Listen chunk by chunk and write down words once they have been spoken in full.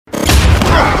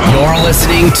You're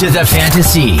listening to the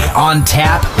Fantasy on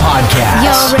Tap podcast.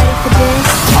 Y'all ready for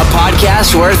this? A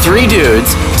podcast where three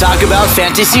dudes talk about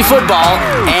fantasy football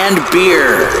and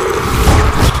beer.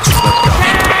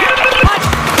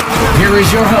 Here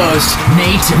is your host,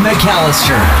 Nate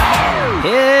McAllister.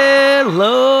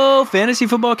 Hello, fantasy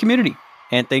football community.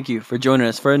 And thank you for joining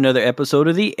us for another episode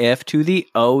of the F to the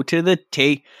O to the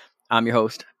T. I'm your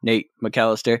host, Nate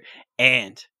McAllister.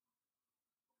 And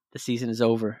the season is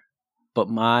over. But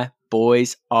my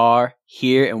boys are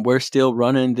here, and we're still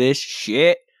running this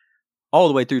shit all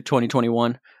the way through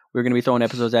 2021. We're going to be throwing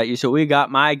episodes at you. So we got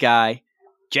my guy,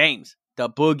 James, the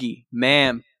Boogie,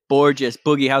 man, Borges.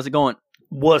 Boogie, how's it going?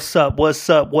 What's up?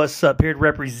 Here to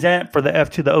represent for the F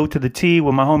to the O to the T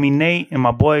with my homie Nate and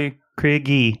my boy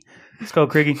Craigie. Let's go,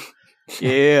 Craigie.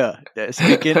 Yeah.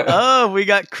 Speaking of, we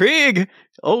got Craig.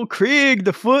 Oh, Craig,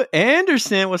 the Foot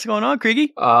Anderson. What's going on,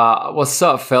 Craigie? What's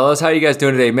up, fellas? How you guys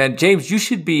doing today, man? James, you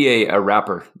should be a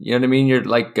rapper. You know what I mean? You're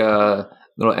like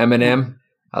little Eminem.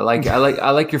 I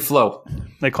like your flow.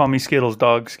 They call me Skittles,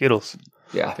 dog. Skittles.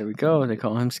 Yeah. There we go. They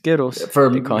call him Skittles. For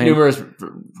numerous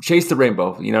chase the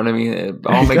rainbow. You know what I mean? It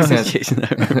all makes sense.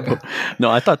 No,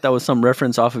 I thought that was some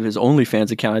reference off of his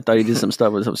OnlyFans account. I thought he did some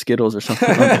stuff with some Skittles or something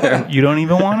like that. You don't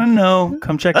even want to know.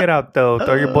 Come check it out, though.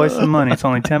 Throw your boy some money. It's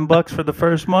only $10 for the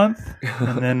first month,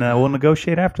 and then we'll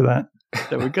negotiate after that.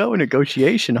 There we go.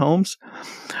 Negotiation, Holmes.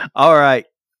 All right.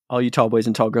 All you tall boys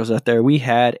and tall girls out there, we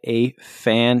had a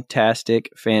fantastic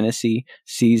fantasy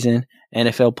season.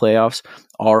 NFL playoffs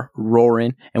are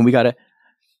roaring, and we got a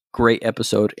great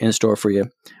episode in store for you.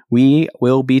 We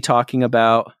will be talking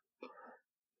about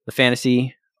the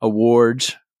fantasy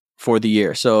awards for the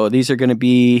year. So these are going to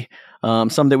be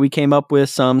some that we came up with,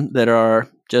 some that are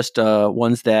just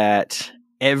ones that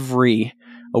every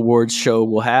awards show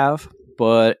will have.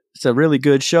 But it's a really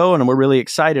good show, and we're really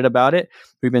excited about it.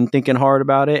 We've been thinking hard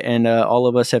about it, and all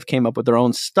of us have came up with their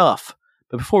own stuff.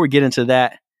 But before we get into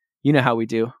that, you know how we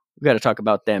do. We got to talk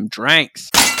about them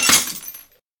drinks.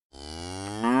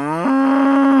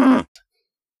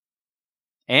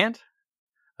 And,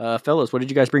 fellas, what did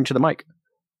you guys bring to the mic?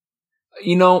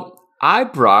 You know, I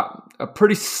brought a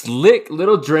pretty slick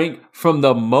little drink from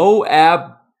the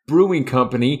Moab Brewing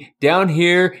Company down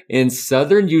here in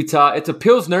southern Utah. It's a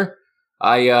Pilsner.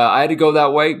 I had to go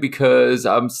that way because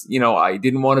I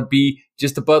didn't want to be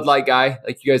just a Bud Light guy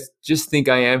like you guys just think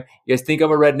I am. You guys think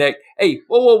I'm a redneck. Hey,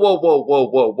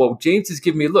 whoa. James is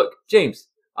giving me a look. James,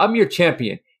 I'm your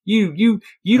champion. You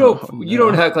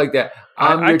don't act like that.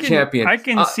 I'm your champion. I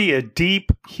can see a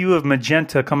deep hue of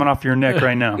magenta coming off your neck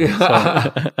right now.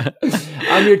 So.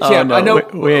 I'm your champ. No, I know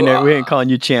we ain't calling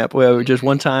you champ. Well, just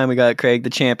one time we got Craig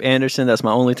the Champ Anderson. That's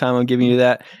my only time I'm giving you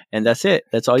that, and that's it.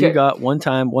 That's all you got. One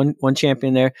time, one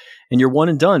champion there, and you're one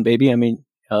and done, baby. I mean,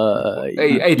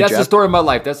 hey, that's the story of my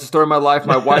life. That's the story of my life.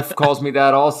 My wife calls me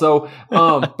that also.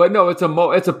 But no, it's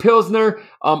a Pilsner.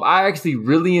 I actually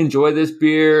really enjoy this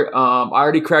beer. I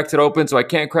already cracked it open, so I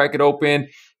can't crack it open.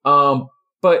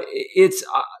 But it's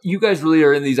you guys really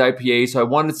are in these IPAs, so I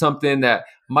wanted something that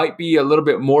might be a little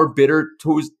bit more bitter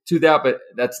to that, but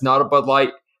that's not a Bud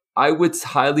Light. I would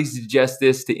highly suggest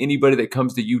this to anybody that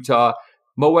comes to Utah.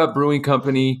 Moab Brewing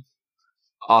Company,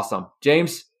 awesome.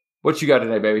 James, what you got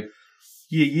today, baby?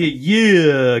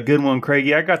 Yeah. Good one,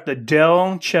 Craigie. I got the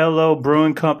Del Cello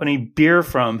Brewing Company beer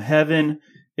from heaven.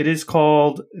 It is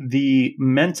called the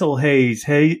Mental Haze,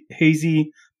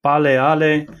 Hazy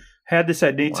Baleale. Had this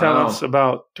at Nate's house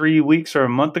about 3 weeks or a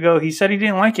month ago. He said he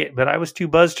didn't like it, but I was too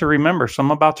buzzed to remember. So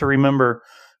I'm about to remember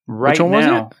right now. Which one was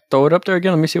it? Throw it up there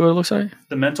again. Let me see what it looks like.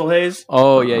 The Mental Haze.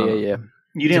 Oh, yeah.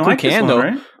 You didn't like this one, though.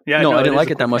 right? Yeah, no, I didn't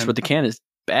like it that much, but the can is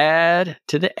bad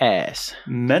to the ass.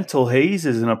 Mental Haze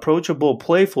is an approachable,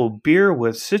 playful beer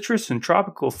with citrus and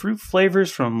tropical fruit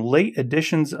flavors from late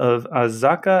additions of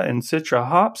Azacca and Citra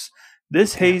hops.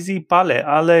 This hazy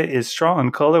Pale is straw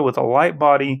in color with a light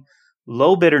body,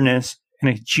 low bitterness, and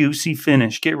a juicy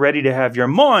finish. Get ready to have your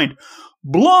mind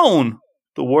blown.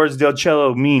 The words Del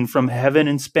Cello mean from heaven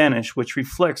in Spanish, which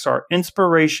reflects our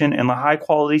inspiration and the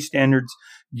high-quality standards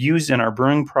used in our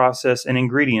brewing process and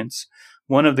ingredients.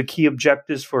 One of the key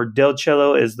objectives for Del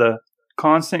Cello is the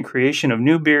constant creation of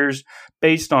new beers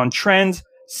based on trends,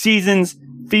 seasons,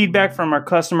 feedback from our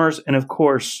customers, and, of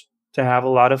course, to have a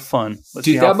lot of fun.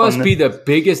 Dude, that must be the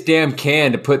biggest damn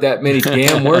can to put that many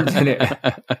damn words in it.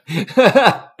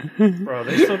 Bro,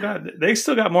 they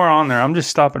still got more on there. I'm just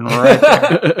stopping right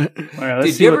there. All right,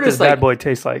 let's see what this bad boy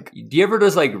tastes like. Do you ever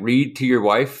just read to your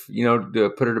wife,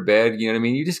 to put her to bed? You know what I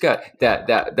mean? You just got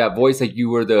that voice like you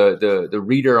were the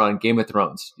reader on Game of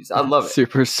Thrones. I love it.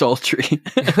 Super sultry.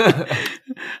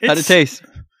 How'd it taste?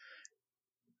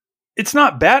 It's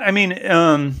not bad. I mean,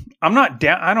 I'm not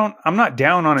down. I'm not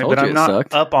down on it, but I'm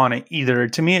not up on it either.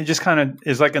 To me, it just kind of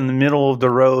is like in the middle of the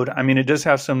road. I mean, it does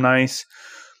have some nice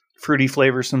fruity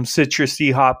flavors, some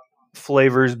citrusy hop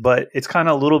flavors, but it's kind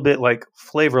of a little bit like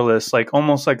flavorless, like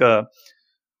almost like a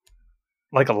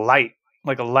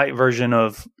light version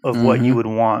of what you would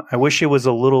want. I wish it was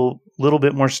a little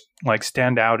bit more like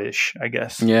stand out-ish, I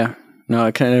guess. Yeah. No,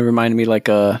 it kind of reminded me like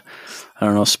I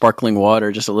don't know, sparkling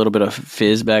water, just a little bit of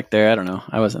fizz back there. I don't know.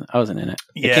 I wasn't in it.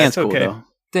 The can's cool though.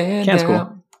 Can's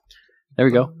cool. There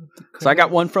we go. So I got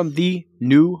one from the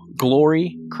New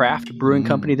Glory Craft Brewing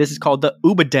Company. This is called the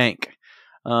Ubadank.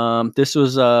 This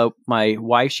was my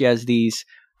wife. She has these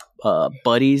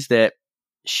buddies that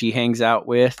she hangs out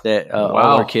with that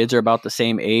all her kids are about the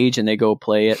same age, and they go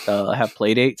play at have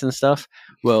play dates and stuff.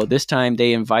 Well, this time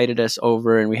they invited us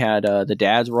over, and we had the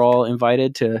dads were all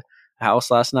invited to the house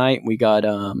last night. We got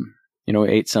we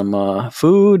ate some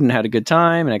food and had a good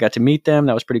time, and I got to meet them.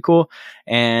 That was pretty cool.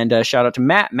 And shout out to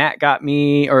Matt. Matt got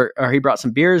me, or he brought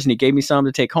some beers, and he gave me some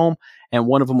to take home. And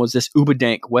one of them was this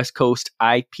Ubadank West Coast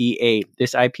IPA.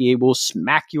 This IPA will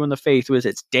smack you in the face with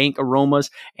its dank aromas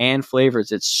and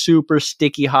flavors. Its super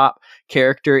sticky hop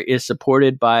character is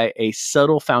supported by a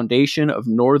subtle foundation of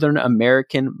Northern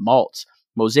American malts.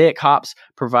 Mosaic hops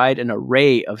provide an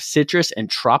array of citrus and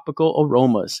tropical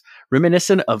aromas,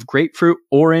 reminiscent of grapefruit,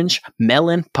 orange,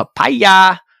 melon,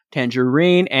 papaya,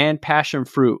 tangerine, and passion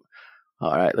fruit.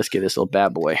 All right, let's get this little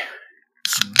bad boy.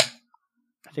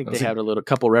 I think they had a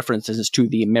couple references to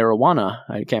the marijuana.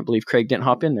 I can't believe Craig didn't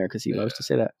hop in there because he loves to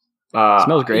say that. It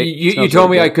smells great. You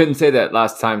told me I couldn't say that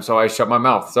last time, so I shut my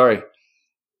mouth. Sorry.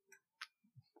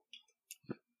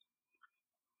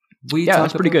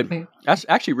 That's pretty good. That's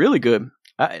actually really good.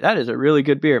 That is a really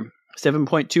good beer.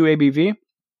 7.2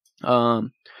 ABV.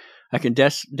 I can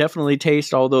definitely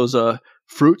taste all those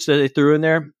fruits that they threw in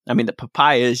there. I mean, the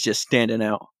papaya is just standing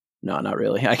out. No, not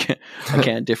really. I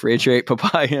can't differentiate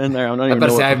papaya in there. I don't even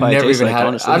know what papaya tastes like,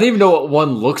 honestly. I don't even know what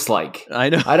one looks like. I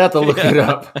know. I'd have to look it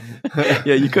up.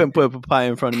 Yeah, you couldn't put a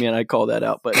papaya in front of me and I'd call that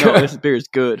out. But no, this beer is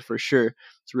good for sure.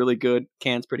 It's really good.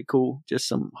 Can's pretty cool. Just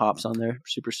some hops on there.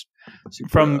 Super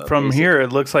from here,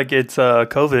 it looks like it's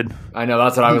COVID. I know.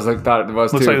 That's what I thought it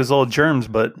was. Looks like it was old germs,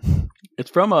 but it's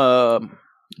from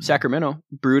Sacramento,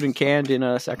 brewed and canned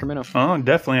in Sacramento. Oh,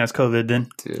 definitely has COVID then.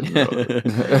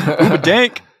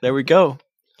 Dank. There we go.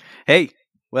 Hey,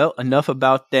 well, enough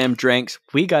about them drinks.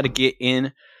 We got to get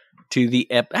in to the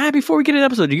before we get an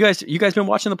episode. You guys been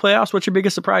watching the playoffs? What's your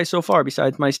biggest surprise so far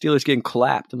besides my Steelers getting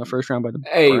clapped in the first round by the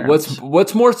Browns?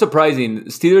 What's more surprising?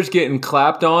 Steelers getting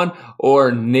clapped on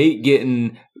or Nate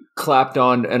getting clapped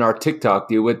on in our TikTok,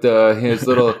 dude, with his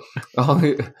little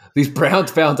these Browns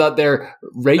fans out there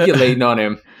regulating on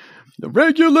him. The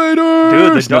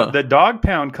regulators, dude. The dog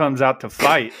pound comes out to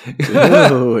fight,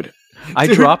 dude. I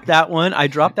dropped that one. I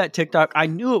dropped that TikTok. I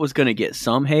knew it was going to get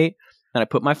some hate, and I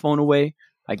put my phone away.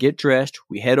 I get dressed.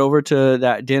 We head over to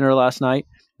that dinner last night.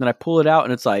 Then I pull it out,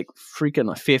 and it's like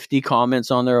freaking 50 comments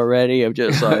on there already of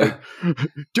just like,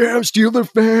 damn Steeler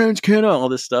fans, all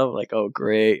this stuff. Like, oh,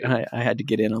 great. I had to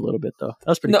get in a little bit, though. That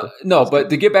was pretty cool. No, but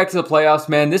to get back to the playoffs,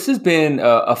 man, this has been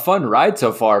a fun ride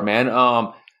so far, man.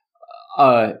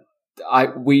 I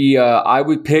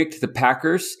would pick the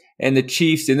Packers and the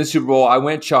Chiefs in the Super Bowl. I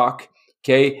went chalk,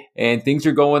 okay, and things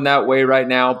are going that way right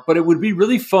now. But it would be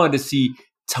really fun to see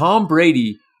Tom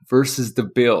Brady versus the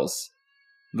Bills.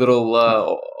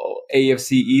 Little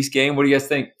AFC East game. What do you guys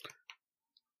think?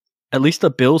 At least the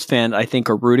Bills fan, I think,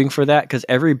 are rooting for that because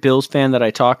every Bills fan that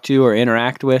I talk to or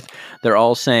interact with, they're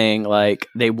all saying like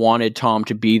they wanted Tom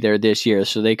to be there this year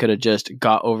so they could have just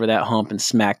got over that hump and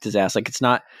smacked his ass. Like it's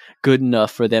not good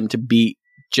enough for them to beat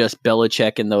just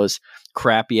Belichick and those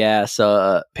crappy ass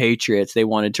Patriots. They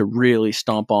wanted to really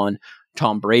stomp on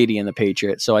Tom Brady and the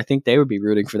Patriots. So I think they would be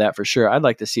rooting for that for sure. I'd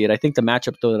like to see it. I think the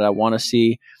matchup though that I want to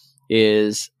see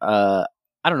is I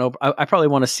don't know. I probably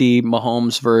want to see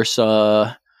Mahomes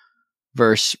versus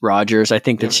Rodgers. I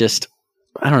think that's just,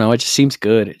 I don't know. It just seems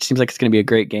good. It seems like it's going to be a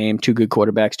great game. Two good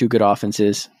quarterbacks, two good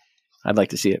offenses. I'd like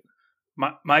to see it.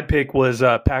 My pick was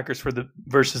Packers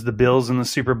versus the Bills in the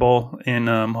Super Bowl, and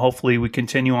hopefully we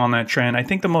continue on that trend. I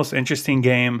think the most interesting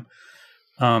game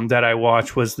that I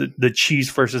watched was the Chiefs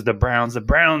versus the Browns. The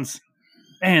Browns,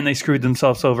 man, they screwed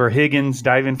themselves over. Higgins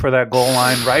diving for that goal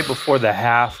line right before the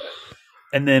half,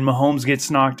 and then Mahomes gets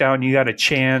knocked out, and you got a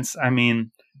chance. I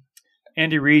mean,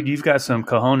 Andy Reid, you've got some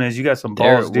cojones. You got some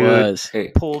balls, dude.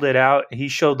 Hey. Pulled it out. He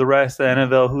showed the rest of the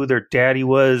NFL who their daddy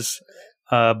was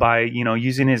by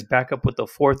using his backup with the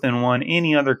 4th and 1.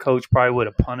 Any other coach probably would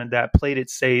have punted that, played it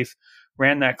safe,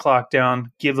 ran that clock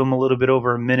down, give them a little bit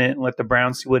over a minute, and let the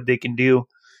Browns see what they can do.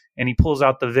 and he pulls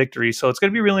out the victory. So it's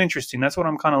going to be really interesting. That's what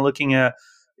I'm kind of looking at.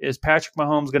 Is Patrick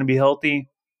Mahomes going to be healthy?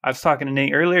 I was talking to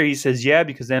Nate earlier. He says, yeah,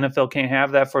 because the NFL can't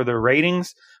have that for their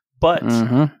ratings. But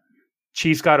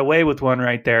Chiefs got away with one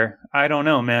right there. I don't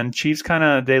know, man. Chiefs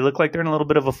they look like they're in a little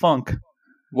bit of a funk.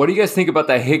 What do you guys think about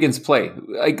that Higgins play?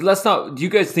 Like, do you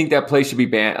guys think that play should be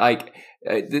banned? Like,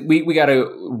 we got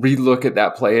to relook at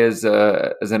that play as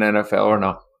an NFL or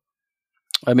no?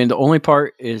 I mean, the only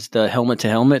part is the helmet to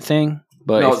helmet thing.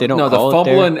 But if they don't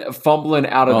the fumbling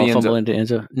out of the end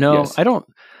zone. No, yes. I don't.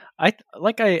 I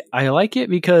like it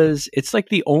because it's like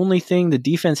the only thing the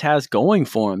defense has going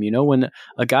for them. You know, when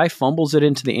a guy fumbles it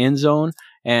into the end zone,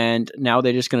 and now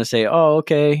they're just going to say, "Oh,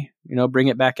 okay," you know, bring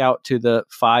it back out to the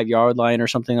 5-yard line or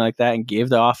something like that, and give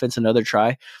the offense another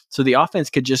try. So the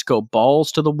offense could just go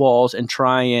balls to the walls and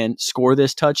try and score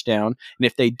this touchdown. And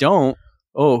if they don't,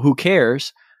 who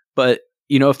cares? But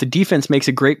you know, if the defense makes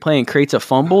a great play and creates a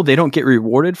fumble, they don't get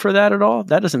rewarded for that at all.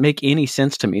 That doesn't make any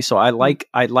sense to me. So I like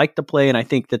the play, and I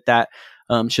think that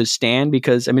should stand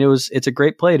because I mean it's a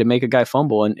great play to make a guy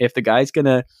fumble, and if the guy's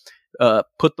gonna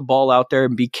put the ball out there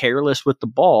and be careless with the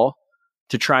ball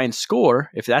to try and score,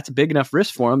 if that's a big enough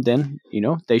risk for him, then you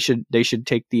know they should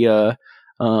take the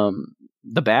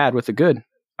bad with the good.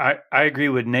 I agree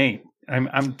with Nate.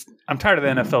 I'm tired of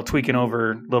the NFL tweaking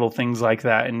over little things like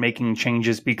that and making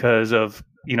changes because of,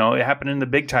 you know, it happened in the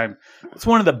big time. It's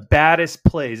one of the baddest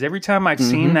plays. Every time I've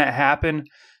seen that happen,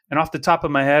 and off the top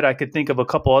of my head, I could think of a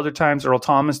couple other times. Earl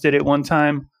Thomas did it one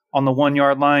time on the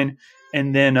 1-yard line,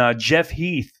 and then Jeff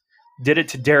Heath did it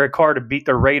to Derek Carr to beat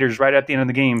the Raiders right at the end of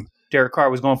the game. Derek Carr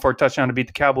was going for a touchdown to beat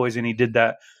the Cowboys, and he did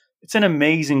that. It's an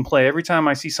amazing play. Every time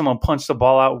I see someone punch the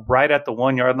ball out right at the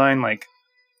 1-yard line, like,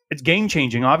 it's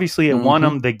game-changing. Obviously, it won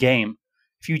them the game.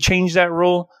 If you change that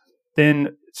rule,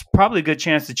 then it's probably a good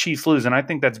chance the Chiefs lose, and I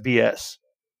think that's BS.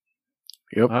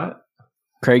 Yep.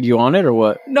 Craig, you on it or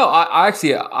what? No,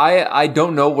 I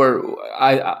don't know where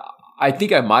I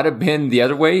think I might have been the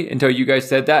other way until you guys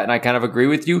said that, and I kind of agree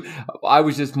with you. I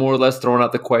was just more or less throwing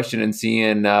out the question and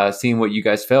seeing what you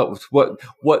guys felt. What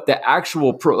the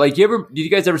actual pro, like, did you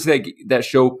guys ever see that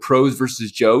show Pros versus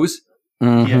Joes?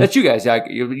 Mm-hmm. That's you guys.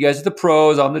 You guys are the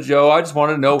pros. I'm the Joe. I just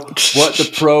want to know what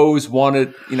the pros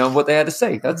wanted, you know, what they had to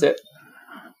say. That's it.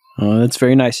 Oh, that's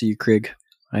very nice of you, Craig.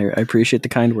 I appreciate the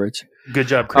kind words. Good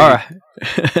job, Craig. All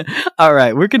right. All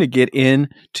right. We're going to get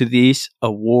into these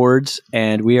awards,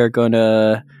 and we are going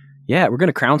to, we're going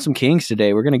to crown some kings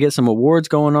today. We're going to get some awards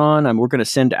going on, and we're going to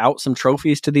send out some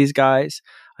trophies to these guys.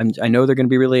 I know they're going to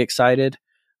be really excited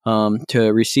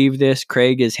to receive this.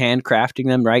 Craig is handcrafting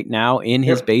them right now in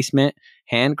his basement.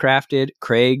 Handcrafted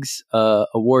Craig's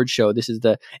award show. This is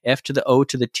the F to the O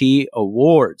to the T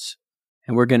awards,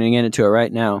 and we're going to get into it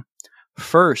right now.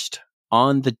 First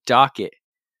on the docket,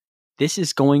 this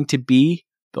is going to be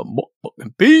the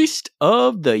Beast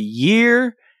of the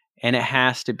Year, and it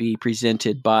has to be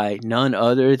presented by none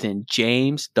other than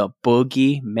James the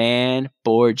Boogie Man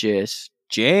Borges.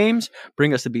 James,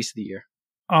 bring us the Beast of the Year.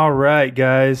 All right,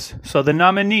 guys. So the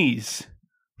nominees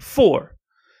for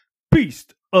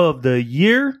Beast of the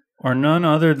Year are none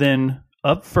other than,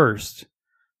 up first,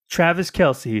 Travis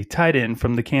Kelce, tight end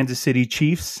from the Kansas City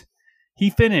Chiefs. He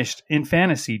finished in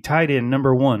fantasy tight end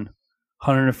number 1,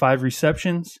 105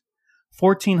 receptions,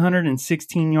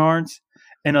 1,416 yards,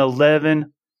 and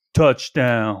 11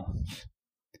 touchdowns.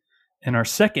 And our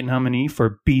second nominee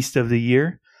for Beast of the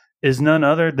Year is none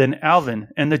other than Alvin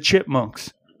and the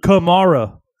Chipmunks,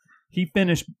 Kamara. He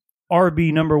finished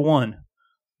RB number 1,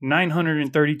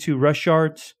 932 rush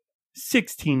yards,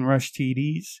 16 rush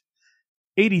TDs,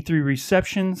 83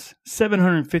 receptions,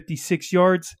 756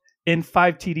 yards, and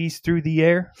 5 TDs through the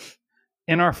air.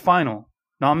 And our final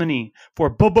nominee for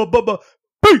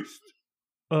Beast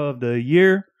of the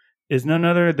Year is none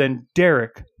other than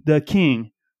Derek the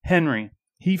King Henry.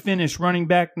 He finished running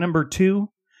back number 2.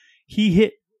 He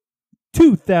hit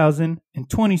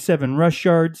 2,027 rush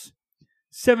yards,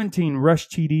 17 rush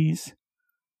TDs,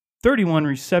 31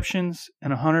 receptions,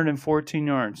 and 114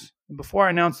 yards. And before I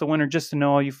announce the winner, just to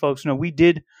know all you folks know, we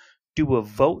did do a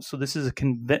vote. So this is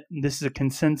a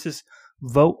consensus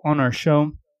vote on our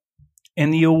show.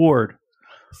 And the award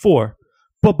for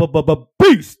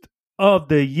Beast of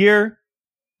the Year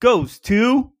goes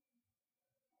to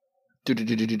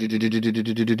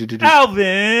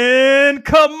Alvin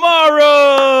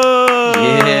Kamara.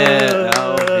 Yeah,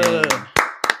 Alvin.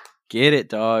 Get it,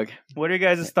 dog. What are your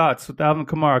guys' thoughts with Alvin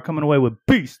Kamara coming away with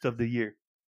Beast of the Year?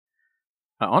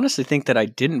 I honestly think that I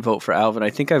didn't vote for Alvin. I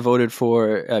think I voted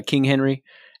for King Henry,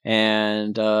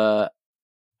 and I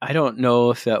don't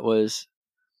know if that was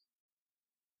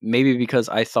maybe because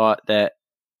I thought that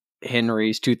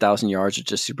Henry's 2,000 yards are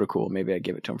just super cool. Maybe I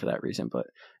give it to him for that reason. But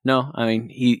no, I mean,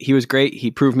 he was great.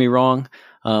 He proved me wrong.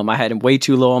 I had him way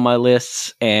too low on my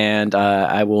lists, and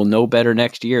I will know better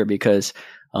next year because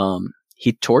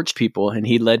he torched people and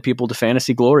he led people to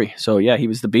fantasy glory. So, yeah, he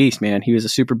was the beast, man. He was a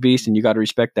super beast, and you got to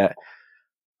respect that.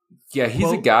 Yeah,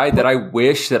 he's a guy that I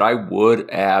wish that I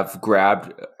would have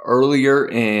grabbed earlier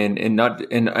and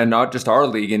not just our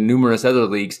league and numerous other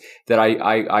leagues that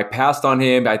I passed on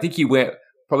him. I think he went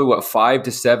probably 5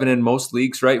 to 7 in most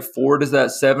leagues, right? 4 to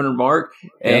that 7 mark.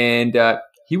 Yep. And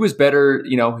he was better.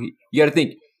 You got to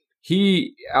think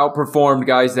he outperformed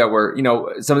guys that were,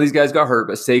 some of these guys got hurt,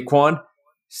 but Saquon,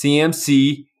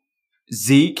 CMC,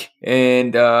 Zeke,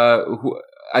 and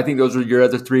I think those were your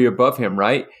other 3 above him,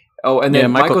 right? Oh, and then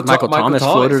Michael Thomas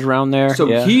floated around there.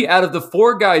 So he, out of the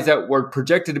 4 guys that were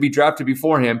projected to be drafted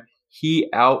before him, he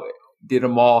outdid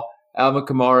them all. Alvin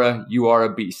Kamara, you are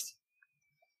a beast.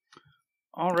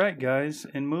 All right, guys.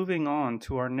 And moving on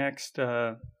to our next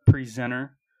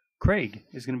presenter, Craig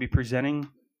is going to be presenting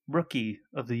Rookie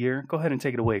of the Year. Go ahead and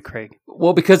take it away, Craig.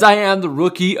 Well, because I am the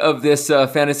rookie of this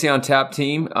Fantasy on Tap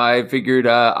team, I figured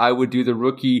I would do the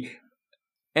rookie.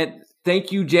 And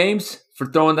thank you, James, for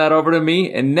throwing that over to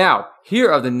me. And now,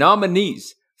 here are the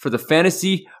nominees for the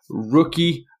Fantasy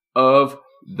Rookie of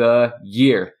the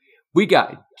Year. We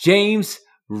got James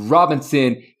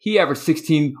Robinson. He averaged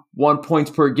 16.1 points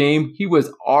per game. He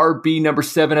was RB number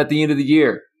 7 at the end of the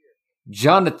year.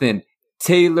 Jonathan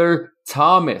Taylor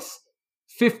Thomas,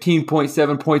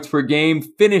 15.7 points per game,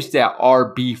 finished at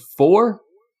RB4.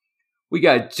 We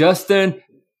got Justin,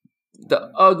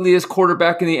 the ugliest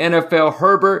quarterback in the NFL,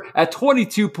 Herbert, at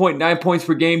 22.9 points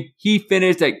per game. He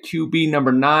finished at QB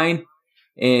number 9.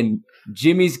 And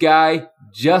Jimmy's guy,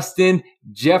 Justin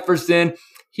Jefferson,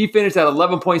 he finished at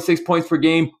 11.6 points per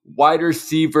game, wide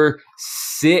receiver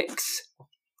 6.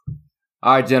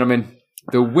 All right, gentlemen,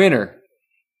 the winner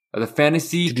of the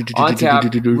Fantasy on Tap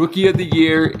Rookie of the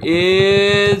Year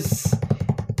is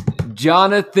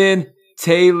Jonathan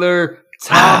Taylor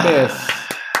Thomas.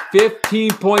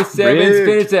 15.7,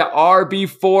 finished at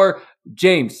RB4.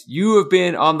 James, you have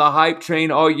been on the hype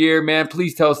train all year, man.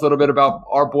 Please tell us a little bit about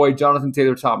our boy Jonathan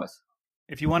Taylor Thomas.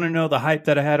 If you want to know the hype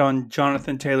that I had on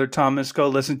Jonathan Taylor Thomas, go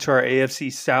listen to our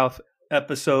AFC South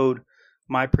episode.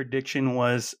 My prediction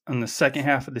was in the second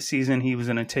half of the season, he was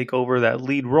going to take over that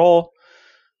lead role.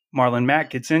 Marlon Mack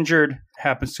gets injured,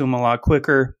 happens to him a lot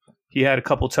quicker. He had a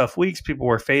couple tough weeks. People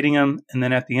were fading him. And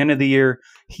then at the end of the year,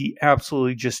 he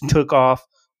absolutely just took off,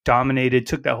 dominated,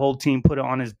 took that whole team, put it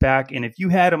on his back. And if you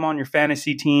had him on your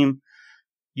fantasy team,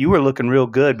 you were looking real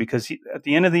good because at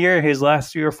the end of the year, his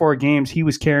last 3 or 4 games, he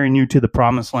was carrying you to the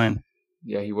promised land.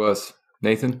 Yeah, he was.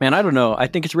 Nathan? Man, I don't know. I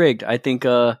think it's rigged. I think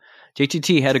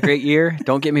JTT had a great year.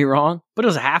 Don't get me wrong, but it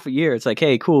was a half a year. It's like,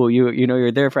 hey, cool.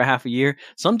 You're there for a half a year.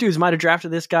 Some dudes might have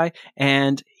drafted this guy,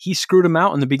 and he screwed him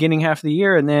out in the beginning half of the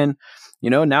year, and then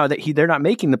now that they're not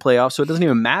making the playoffs, so it doesn't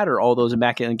even matter all those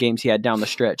back-end games he had down the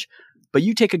stretch. But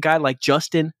you take a guy like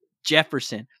Justin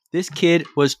Jefferson. This kid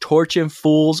was torching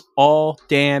fools all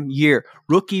damn year.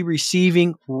 Rookie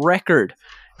receiving record.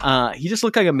 He just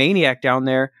looked like a maniac down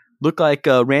there. Looked like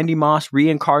Randy Moss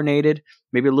reincarnated,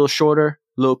 maybe a little shorter,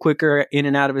 a little quicker in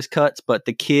and out of his cuts. But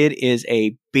the kid is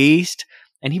a beast.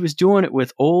 And he was doing it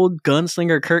with old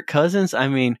gunslinger Kirk Cousins. I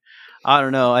mean, I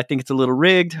don't know. I think it's a little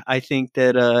rigged. I think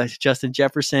that Justin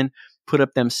Jefferson put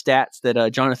up them stats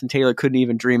that Jonathan Taylor couldn't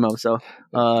even dream of. So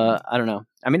I don't know.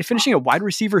 I mean, finishing a wide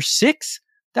receiver 6?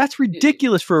 That's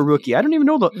ridiculous for a rookie. I don't even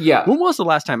know when was the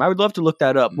last time? I would love to look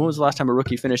that up. When was the last time a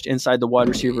rookie finished inside the wide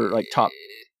receiver top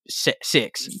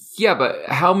 6? Yeah, but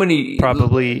how many?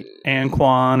 Probably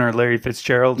Anquan or Larry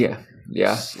Fitzgerald. Yeah.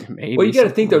 Maybe. Well, you got to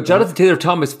think though. Jonathan Taylor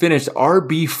Thomas finished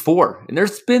RB4, and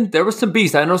there was some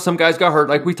beasts. I know some guys got hurt,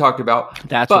 like we talked about.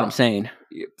 That's what I'm saying.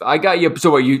 I got you. So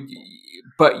what you?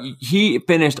 But he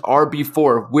finished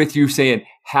RB4 with you saying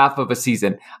half of a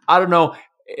season. I don't know.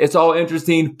 It's all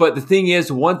interesting, but the thing is,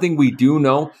 one thing we do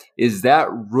know is that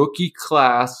rookie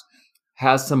class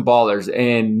has some ballers,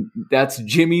 and that's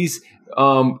Jimmy's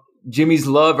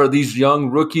love are these young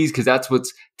rookies because that's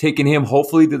what's taking him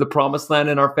hopefully to the promised land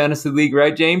in our fantasy league,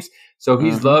 right, James? So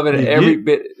he's loving it every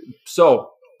bit.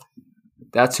 So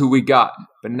that's who we got.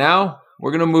 But now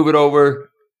we're gonna move it over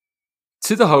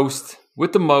to the host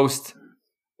with the most,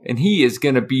 and he is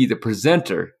gonna be the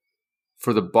presenter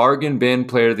for the Bargain Bin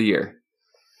Player of the Year.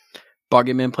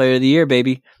 Bargain Bin Player of the Year,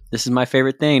 baby. This is my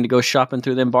favorite thing, to go shopping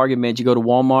through them bargain bins. You go to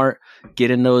Walmart,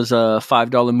 get in those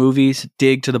 $5 movies,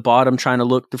 dig to the bottom, trying to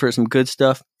look for some good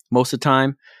stuff. Most of the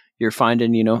time, you're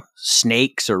finding,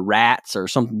 snakes or rats or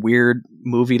some weird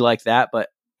movie like that. But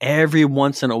every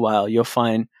once in a while, you'll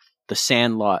find the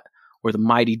Sandlot or the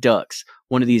Mighty Ducks,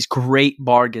 one of these great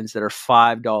bargains that are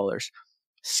 $5.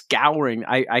 Scouring,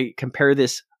 I compare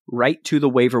this right to the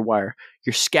waiver wire.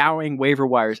 You're scouring waiver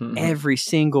wires every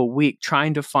single week,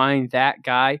 trying to find that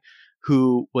guy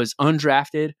who was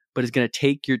undrafted, but is going to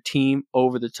take your team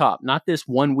over the top. Not this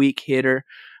 1 week hitter,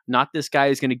 not this guy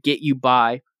who's going to get you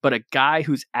by, but a guy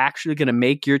who's actually going to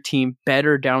make your team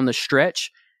better down the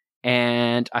stretch.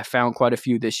 And I found quite a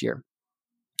few this year.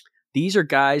 These are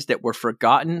guys that were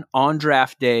forgotten on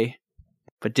draft day,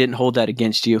 but didn't hold that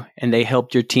against you, and they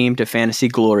helped your team to fantasy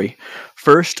glory.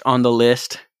 First on the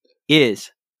list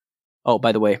is, oh,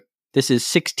 by the way, this is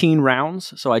 16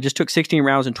 rounds. So I just took 16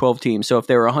 rounds and 12 teams. So if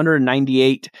there were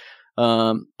 198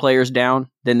 players down,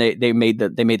 then they made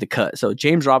the cut. So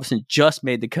James Robinson just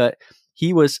made the cut.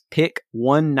 He was pick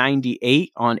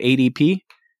 198 on ADP,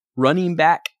 running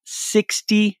back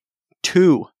 62.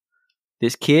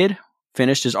 This kid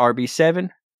finished as RB7,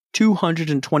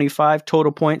 225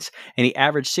 total points, and he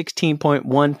averaged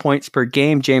 16.1 points per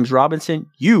game. James Robinson,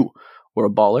 you were a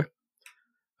baller.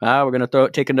 We're going to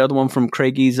take another one from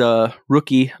Craigie's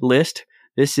rookie list.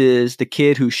 This is the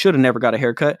kid who should have never got a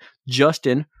haircut,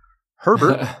 Justin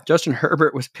Herbert. Justin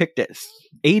Herbert was picked at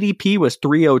ADP was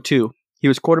 302. He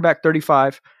was quarterback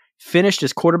 35, finished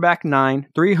as quarterback 9,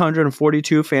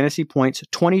 342 fantasy points,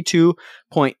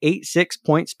 22.86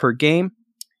 points per game.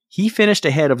 He finished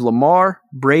ahead of Lamar,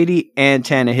 Brady, and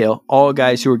Tannehill, all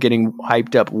guys who were getting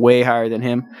hyped up way higher than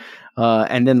him.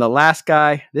 And then the last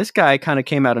guy, this guy kind of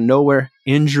came out of nowhere.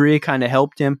 Injury kind of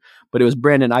helped him, but it was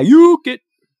Brandon Ayuk.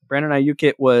 Brandon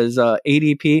Ayuk was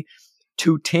ADP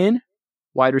 210,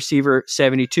 wide receiver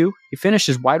 72. He finished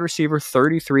as wide receiver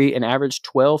 33 and averaged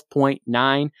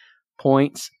 12.9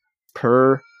 points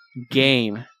per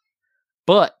game.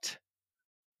 But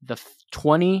the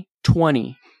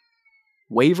 2020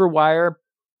 waiver wire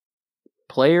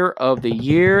player of the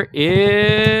year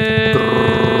is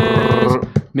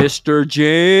Mr.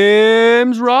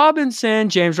 James Robinson.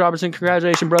 James Robinson,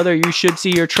 congratulations, brother. You should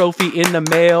see your trophy in the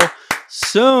mail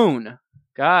soon.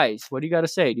 Guys, what do you got to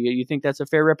say? Do you think that's a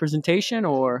fair representation,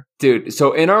 or? Dude,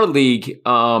 so in our league,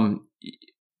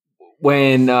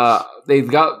 when they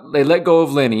let go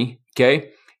of Lenny, okay,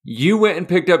 you went and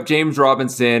picked up James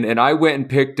Robinson, and I went and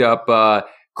picked up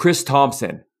Chris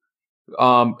Thompson.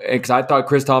 Because I thought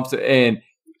Chris Thompson, and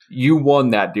you won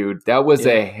that, dude. That was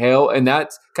a hell, and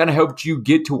that's kind of helped you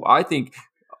get to, I think,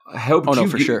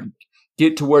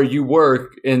 get to where you were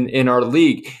in our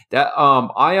league. That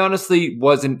I honestly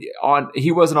wasn't on.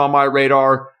 He wasn't on my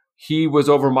radar. He was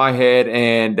over my head,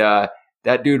 and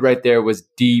that dude right there was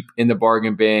deep in the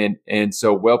bargain bin. And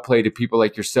so, well played to people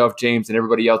like yourself, James, and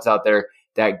everybody else out there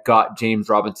that got James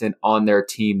Robinson on their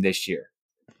team this year.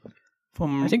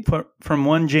 From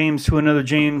one James to another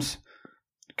James,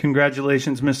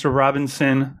 congratulations, Mr.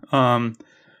 Robinson.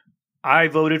 I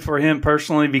voted for him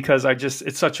personally because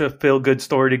it's such a feel-good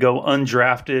story to go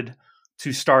undrafted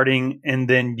to starting, and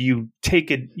then you take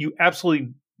it, you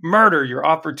absolutely murder your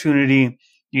opportunity.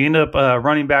 You end up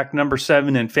running back number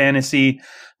 7 in fantasy,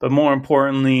 but more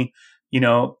importantly,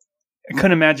 I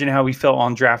couldn't imagine how we felt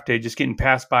on draft day, just getting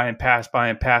passed by and passed by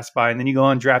and passed by, and then you go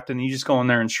undrafted and you just go in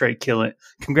there and straight kill it.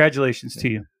 Congratulations to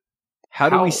you. How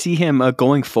do we see him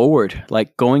going forward?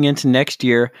 Like going into next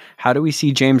year, how do we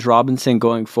see James Robinson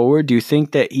going forward? Do you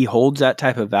think that he holds that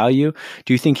type of value?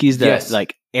 Do you think he's the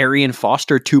like Arian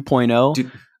Foster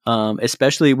 2.0,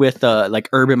 especially with like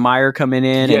Urban Meyer coming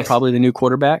in and probably the new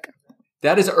quarterback?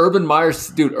 That is Urban Meyer's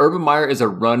dude. Urban Meyer is a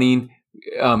running.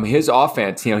 His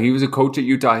offense, he was a coach at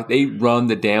Utah. They run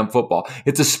the damn football.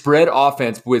 It's a spread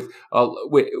offense with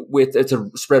it's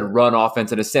a spread run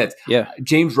offense in a sense. Yeah.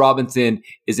 James Robinson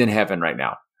is in heaven right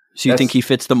now. So you think he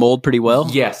fits the mold pretty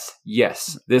well? Yes.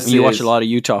 You watch a lot of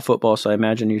Utah football, so I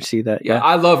imagine you see that. Yeah.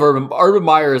 I love Urban. Urban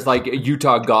Meyer is like a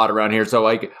Utah god around here. So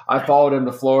like I followed him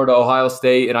to Florida, Ohio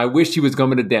State, and I wish he was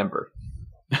coming to Denver.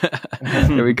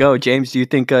 There we go. James, do you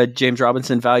think James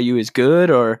Robinson value is good,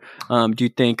 or do you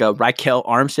think Raquel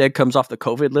Armstead comes off the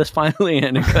COVID list finally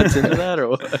and it cuts into that, or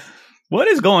what? What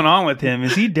is going on with him?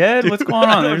 Is he dead? What's going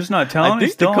on? They're just not telling. I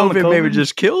think the COVID maybe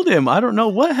just killed him. I don't know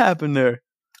what happened there.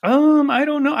 I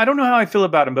don't know. I don't know how I feel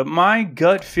about him, but my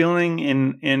gut feeling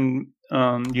in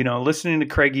listening to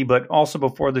Craigie, but also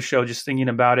before the show, just thinking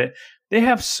about it, they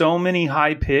have so many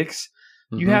high picks.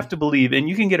 You have to believe, and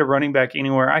you can get a running back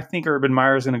anywhere. I think Urban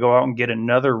Meyer is going to go out and get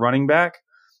another running back.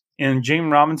 And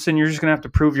James Robinson, you're just going to have to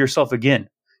prove yourself again.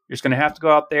 You're just going to have to go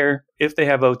out there if they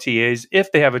have OTAs,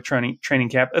 if they have a training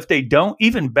camp. If they don't,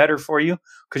 even better for you,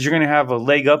 because you're going to have a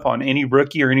leg up on any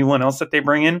rookie or anyone else that they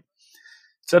bring in.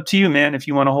 It's up to you, man, if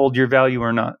you want to hold your value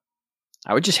or not.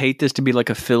 I would just hate this to be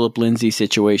like a Philip Lindsay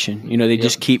situation. You know, they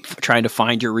just keep trying to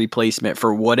find your replacement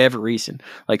for whatever reason.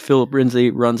 Like Philip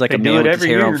Lindsay runs like a man with his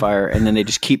hair on fire, and then they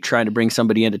just keep trying to bring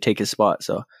somebody in to take his spot.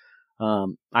 So,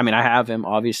 I mean, I have him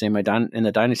obviously in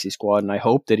the dynasty squad, and I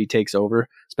hope that he takes over,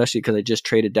 especially because I just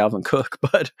traded Dalvin Cook.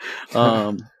 But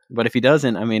if he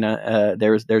doesn't, I mean,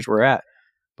 there's where we're at.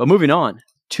 But moving on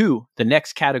to the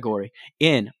next category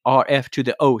in RF to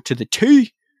the O to the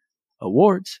T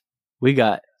awards, we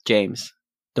got James,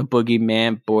 the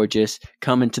Boogeyman Borges,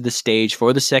 coming to the stage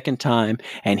for the second time,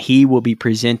 and he will be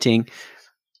presenting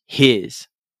his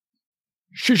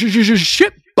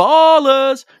shit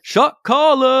ballers, shot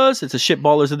callers. It's a shit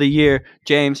ballers of the year.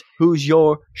 James, who's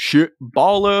your shit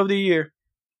baller of the year?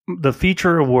 The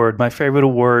feature award, my favorite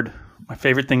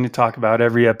thing to talk about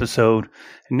every episode.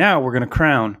 And now we're going to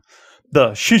crown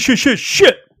the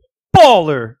shit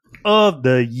baller of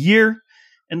the year.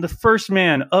 And the first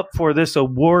man up for this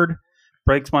award,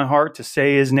 breaks my heart to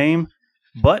say his name,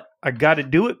 but I got to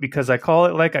do it because I call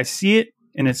it like I see it,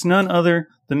 and it's none other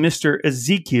than Mr.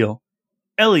 Ezekiel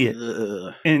Elliott.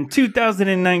 In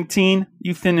 2019,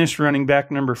 you finished running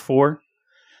back number 4.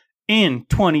 In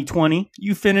 2020,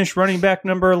 you finished running back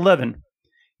number 11.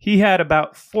 He had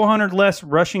about 400 less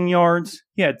rushing yards.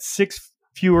 He had 6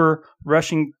 fewer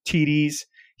rushing TDs.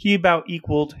 He about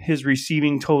equaled his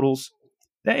receiving totals.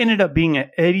 That ended up being an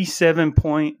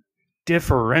 87-point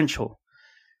differential.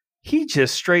 He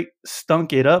just straight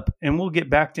stunk it up, and we'll get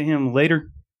back to him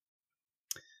later.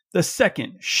 The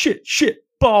second shit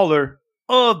baller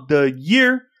of the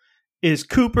year is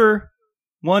Cooper,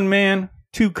 1 man,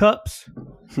 2 cups.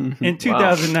 In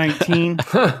 2019,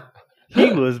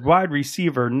 he was wide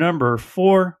receiver number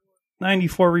 4,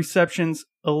 94 receptions,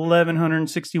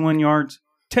 1,161 yards,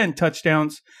 10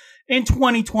 touchdowns. In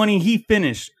 2020, he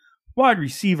finished wide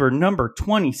receiver number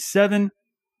 27,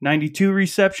 92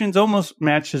 receptions, almost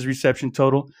matched his reception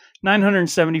total,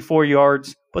 974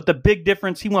 yards. But the big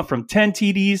difference, he went from 10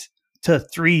 TDs to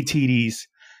 3 TDs.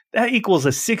 That equals a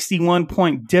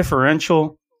 61-point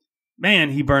differential. Man,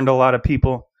 he burned a lot of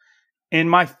people. And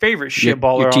my favorite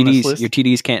shitballer on this list. Your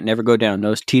TDs can't never go down.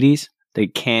 Those TDs, they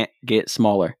can't get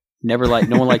smaller. No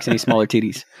one likes any smaller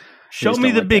TDs. Show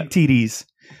me the big TDs.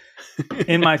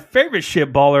 And my favorite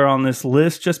shitballer on this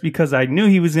list, just because I knew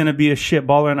he was going to be a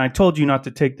shitballer, and I told you not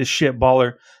to take the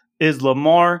shitballer, is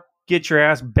Lamar. Get your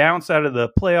ass bounced out of the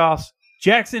playoffs.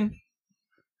 Jackson,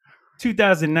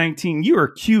 2019, you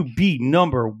are QB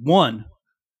number 1.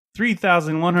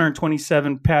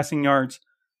 3,127 passing yards,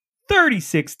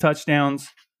 36 touchdowns,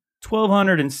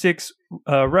 1,206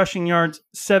 rushing yards,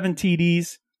 7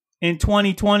 TDs. In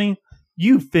 2020,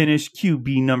 you finished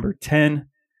QB number 10.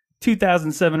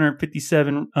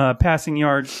 2,757 passing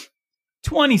yards,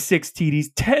 26 TDs,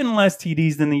 10 less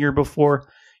TDs than the year before.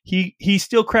 He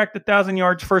still cracked 1,000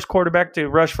 yards, first quarterback to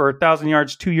rush for 1,000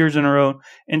 yards 2 years in a row,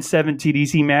 and 7 TDs.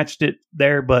 He matched it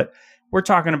there, but we're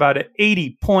talking about an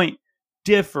 80-point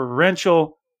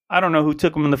differential. I don't know who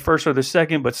took him in the first or the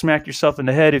second, but smack yourself in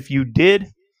the head if you did.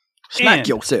 Smack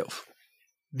yourself.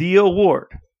 The award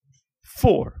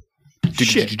for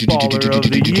Shitballer of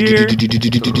the year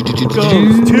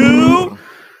goes to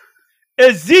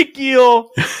Ezekiel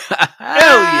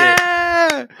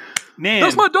Elliott. Man,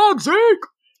 that's my dog, Zeke.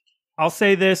 I'll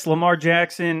say this, Lamar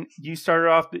Jackson, you started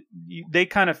off, they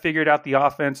kind of figured out the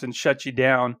offense and shut you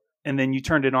down, and then you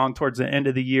turned it on towards the end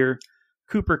of the year.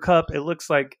 Cooper Kupp, it looks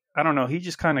like, I don't know, he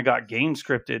just kind of got game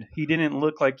scripted. He didn't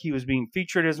look like he was being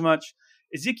featured as much.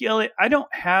 Ezekiel Elliott, I don't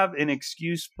have an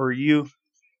excuse for you.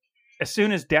 As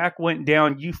soon as Dak went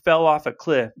down, you fell off a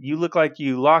cliff. You look like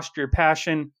you lost your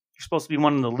passion. You're supposed to be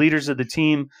one of the leaders of the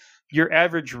team. Your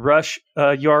average rush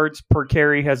yards per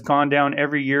carry has gone down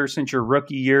every year since your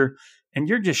rookie year, and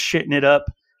you're just shitting it up.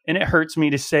 And it hurts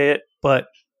me to say it, but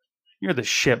you're the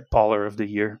shitballer of the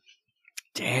year.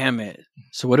 Damn it.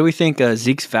 So what do we think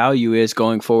Zeke's value is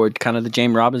going forward? Kind of the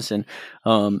James Robinson.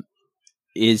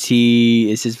 Is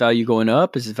his value going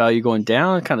up? Is his value going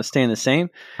down? Kind of staying the same?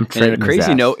 And in a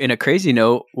crazy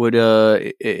note, would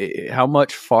how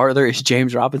much farther is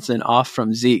James Robinson off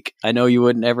from Zeke? I know you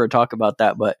wouldn't ever talk about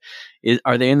that, but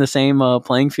are they in the same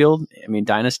playing field? I mean,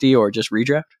 dynasty or just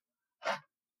redraft?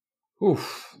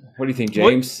 Oof. What do you think,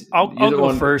 James? I'll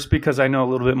go first because I know a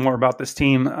little bit more about this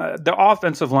team. The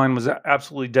offensive line was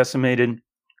absolutely decimated,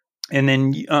 and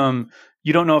then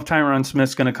you don't know if Tyron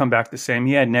Smith's going to come back the same.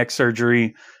 He had neck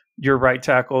surgery. Your right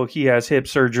tackle, he has hip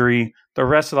surgery. The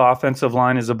rest of the offensive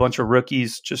line is a bunch of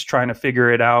rookies just trying to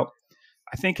figure it out.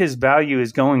 I think his value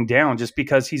is going down just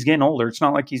because he's getting older. It's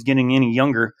not like he's getting any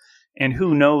younger. And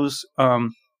who knows,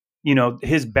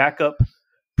 his backup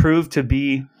proved to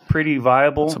be pretty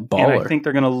viable. It's a baller. And I think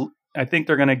they're going to I think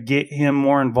they're going to get him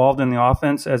more involved in the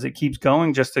offense as it keeps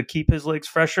going just to keep his legs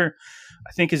fresher.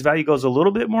 I think his value goes a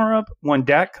little bit more up when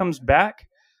Dak comes back,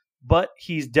 but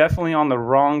he's definitely on the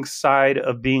wrong side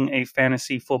of being a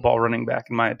fantasy football running back,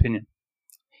 in my opinion.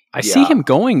 I see him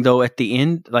going, though, at the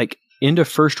end, like end of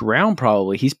first round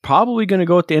probably. He's probably going to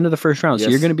go at the end of the first round. Yes.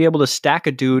 So you're going to be able to stack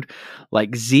a dude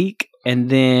like Zeke and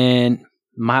then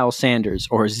Miles Sanders,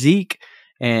 or Zeke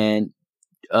and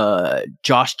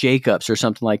Josh Jacobs or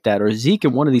something like that, or Zeke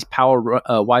and one of these power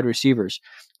wide receivers.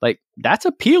 Like, that's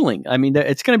appealing. I mean,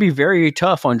 it's going to be very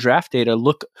tough on draft day to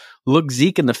look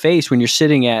Zeke in the face when you're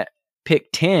sitting at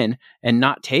pick 10 and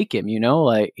not take him. You know,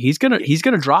 like he's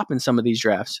gonna drop in some of these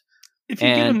drafts. If you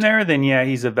get him there, then yeah,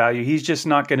 he's a value. He's just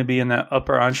not going to be in that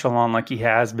upper echelon like he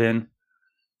has been.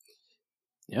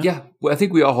 Yeah, well, I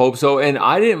think we all hope so. And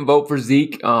I didn't vote for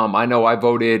Zeke. I know I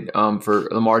voted for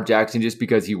Lamar Jackson just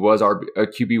because he was our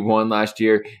QB1 last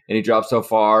year and he dropped so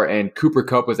far. And Cooper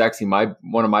Kupp was actually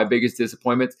one of my biggest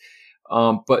disappointments.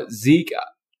 But Zeke,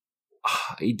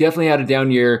 he definitely had a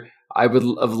down year. I would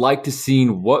have liked to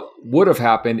seen what would have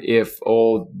happened if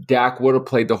Dak would have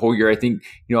played the whole year. I think,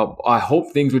 I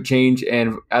hope things would change.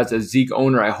 And as a Zeke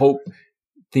owner, I hope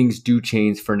things do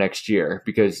change for next year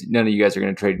because none of you guys are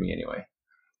going to trade me anyway.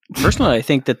 Personally, I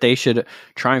think that they should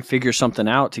try and figure something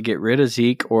out to get rid of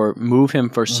Zeke or move him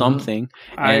for something.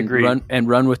 I agree.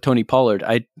 Run with Tony Pollard.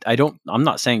 I'm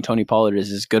not saying Tony Pollard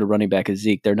is as good a running back as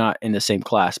Zeke. They're not in the same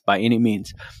class by any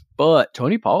means. But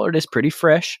Tony Pollard is pretty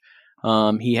fresh.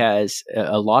 He has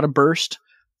a lot of burst.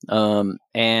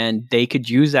 And they could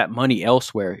use that money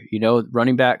elsewhere.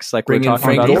 Running backs like we're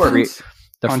talking about.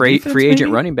 The free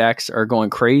agent running backs are going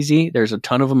crazy. There's a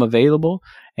ton of them available,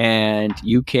 and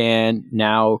you can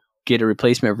now get a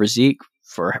replacement for Zeke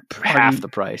for half the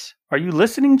price. Are you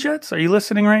listening, Jets? Are you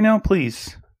listening right now?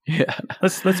 Please. Yeah.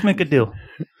 Let's make a deal.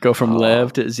 Go from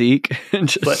Lev to Zeke.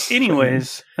 But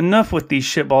anyways, enough with these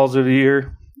shitballs of the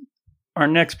year. Our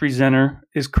next presenter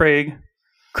is Craig.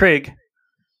 Craig,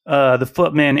 the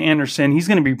footman Anderson. He's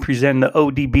going to be presenting the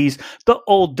ODBs, the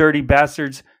old dirty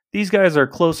bastards. These guys are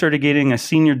closer to getting a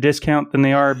senior discount than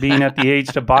they are being at the age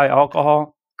to buy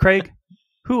alcohol. Craig,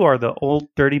 who are the old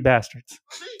dirty bastards?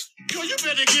 Yo, you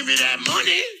better give me that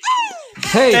money.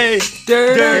 Hey,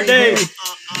 dirty.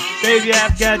 Baby,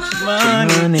 I've got your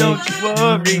money. Don't you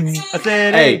worry. I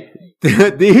said, hey.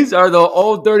 These are the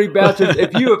old dirty bastards.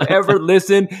 If you have ever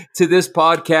listened to this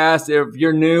podcast, if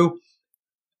you're new,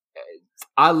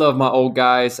 I love my old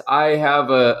guys. I have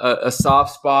a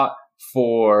soft spot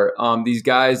for these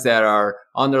guys that are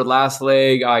on their last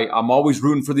leg. I'm always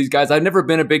rooting for these guys. I've never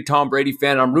been a big Tom Brady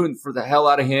fan. I'm rooting for the hell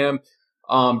out of him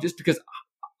just because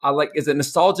I like, is it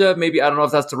nostalgia? Maybe, I don't know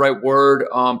if that's the right word.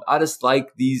 I just like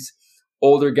these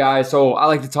older guys, so I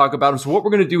like to talk about them. So what we're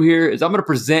going to do here is I'm going to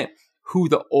present who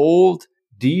the old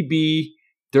DB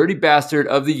dirty bastard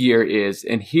of the year is.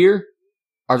 And here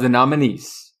are the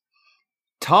nominees.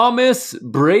 Thomas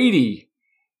Brady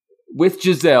with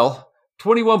Giselle.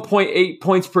 21.8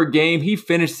 points per game. He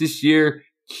finished this year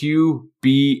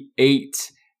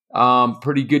QB8.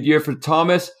 Pretty good year for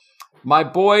Thomas. My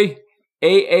boy,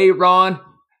 Ron,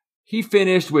 he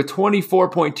finished with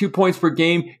 24.2 points per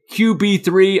game.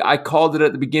 QB3. I called it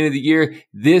at the beginning of the year.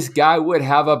 This guy would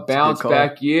have a bounce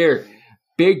back year.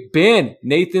 Big Ben,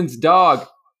 Nathan's dog.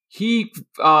 He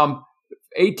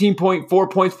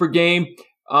 18.4 points per game.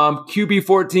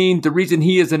 QB14, the reason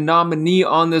he is a nominee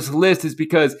on this list is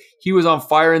because he was on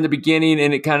fire in the beginning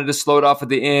and it kind of just slowed off at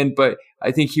the end, but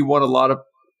I think he won a lot of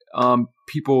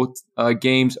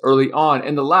games early on.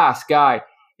 And the last guy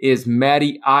is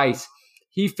Matty Ice.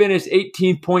 He finished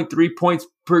 18.3 points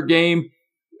per game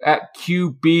at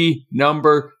QB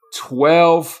number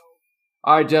 12.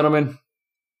 All right, gentlemen.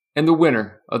 And the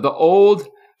winner of the old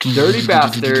dirty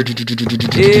bastard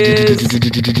is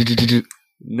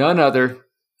none other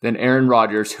than Aaron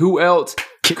Rodgers. Who else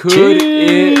could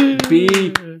it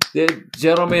be? The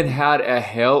gentleman had a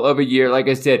hell of a year. Like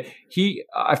I said,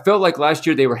 I felt like last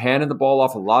year they were handing the ball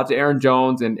off a lot to Aaron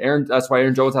Jones, and that's why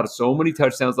Aaron Jones had so many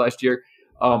touchdowns last year.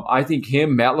 I think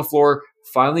Matt LaFleur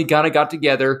finally kind of got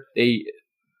together. They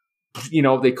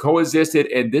coexisted,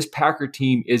 and this Packer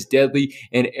team is deadly.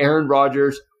 And Aaron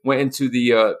Rodgers went into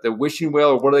the wishing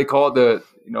well, or what do they call it?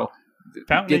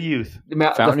 Fountain of Youth.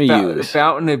 The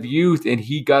Fountain of Youth, and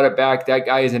he got it back. That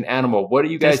guy is an animal. What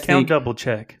do you guys think? Double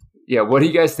check. Yeah, what do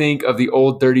you guys think of the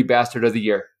old dirty bastard of the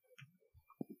year?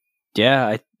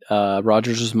 Yeah,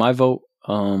 Rodgers was my vote.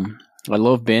 I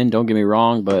love Ben, don't get me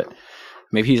wrong, but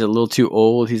maybe he's a little too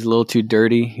old. He's a little too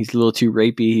dirty. He's a little too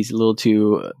rapey. He's a little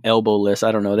too elbowless.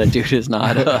 I don't know. That dude is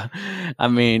not.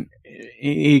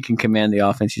 he can command the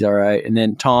offense. He's all right. And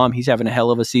then Tom, he's having a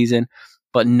hell of a season,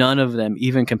 but none of them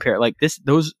even compare. Like this,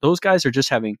 those guys are just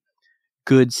having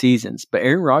good seasons. But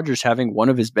Aaron Rodgers having one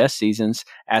of his best seasons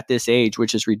at this age,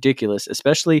 which is ridiculous,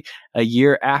 especially a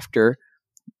year after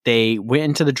they went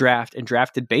into the draft and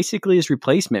drafted basically his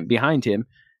replacement behind him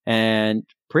and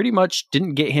pretty much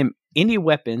didn't get him any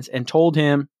weapons and told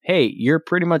him, hey, you're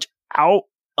pretty much out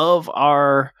of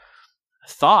our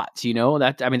thoughts.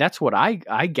 That's what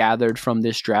I gathered from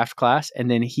this draft class. And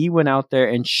then he went out there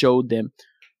and showed them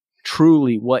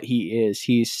truly what he is.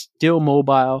 He's still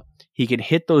mobile. He can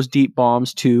hit those deep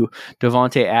bombs to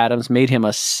Davante Adams, made him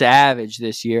a savage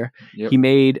this year. Yep. He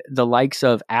made the likes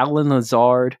of Allen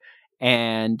Lazard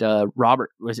and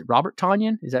Robert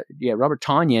Tonyan? Robert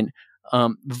Tonyan,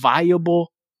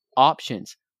 viable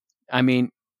options. I mean,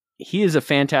 he is a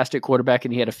fantastic quarterback,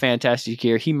 and he had a fantastic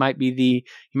year. He might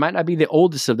not be the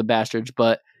oldest of the bastards,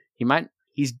 but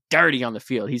he's dirty on the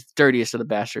field. He's the dirtiest of the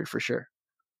bastards for sure.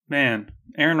 Man,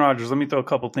 Aaron Rodgers, let me throw a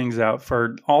couple things out.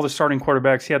 For all the starting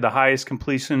quarterbacks, he had the highest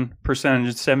completion percentage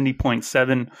at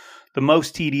 70.7, the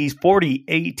most TDs,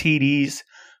 48 TDs,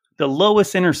 the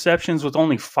lowest interceptions with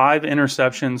only 5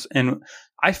 interceptions. And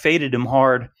I faded him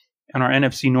hard on our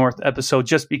NFC North episode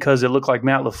just because it looked like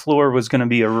Matt LaFleur was going to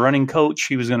be a running coach.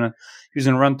 He was going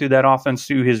to run through that offense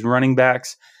through his running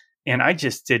backs. And I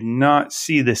just did not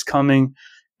see this coming.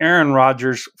 Aaron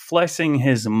Rodgers flexing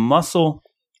his muscle.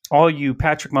 All you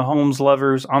Patrick Mahomes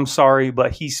lovers, I'm sorry,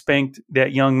 but he spanked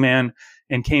that young man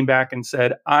and came back and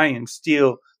said, I am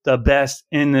still the best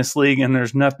in this league, and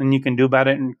there's nothing you can do about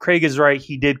it. And Craig is right.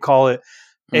 He did call it.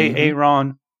 Mm-hmm. Hey,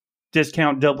 Ron,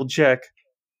 discount, double check.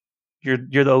 You're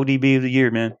the ODB of the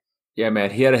year, man. Yeah,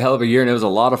 man. He had a hell of a year, and it was a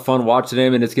lot of fun watching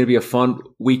him, and it's going to be a fun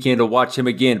weekend to watch him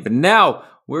again. But now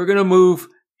we're going to move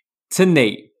to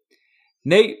Nate.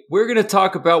 Nate, we're going to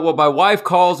talk about what my wife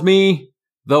calls me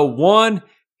the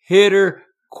one-hitter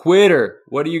quitter.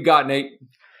 What do you got, Nate?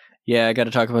 Yeah, I got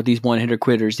to talk about these one-hitter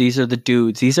quitters. These are the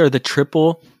dudes. These are the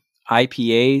triple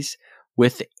IPAs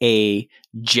with a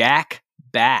jack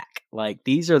back. Like,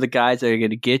 these are the guys that are going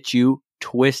to get you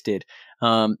twisted.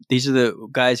 These are the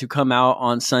guys who come out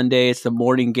on Sunday. It's the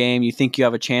morning game. You think you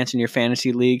have a chance in your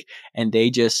fantasy league, and they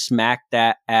just smack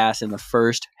that ass in the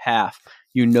first half.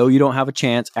 You know you don't have a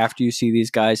chance after you see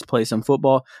these guys play some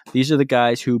football. These are the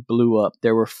guys who blew up.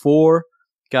 There were 4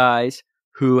 guys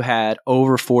who had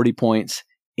over 40 points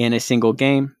in a single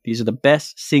game. These are the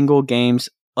best single games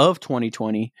of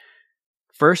 2020.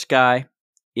 First guy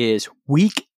is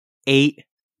Week 8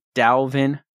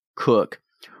 Dalvin Cook.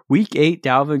 Week 8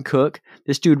 Dalvin Cook.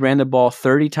 This dude ran the ball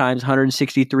 30 times,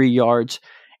 163 yards,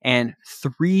 and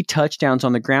 3 touchdowns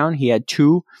on the ground. He had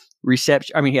 2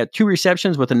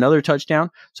 receptions with another touchdown.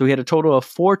 So he had a total of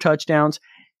 4 touchdowns,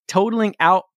 totaling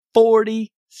out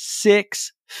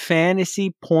 46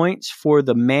 fantasy points for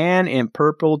the man in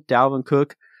purple, Dalvin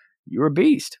Cook. You're a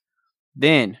beast.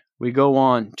 Then we go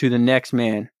on to the next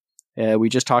man. We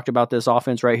just talked about this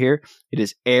offense right here. It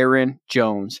is Aaron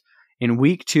Jones. In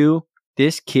week 2,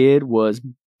 this kid was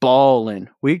balling.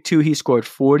 Week 2, he scored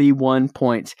 41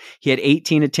 points. He had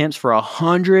 18 attempts for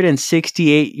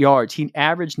 168 yards. He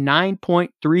averaged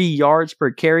 9.3 yards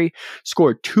per carry,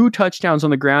 scored 2 touchdowns on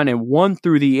the ground and 1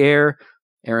 through the air.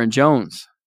 Aaron Jones,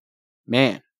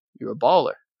 man, you're a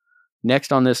baller.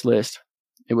 Next on this list,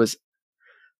 it was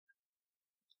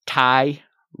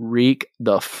Tyreek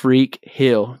the Freak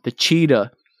Hill, the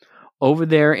cheetah. Over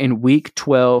there in week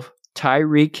 12,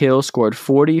 Tyreek Hill scored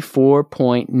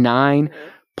 44.9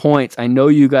 points. I know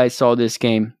you guys saw this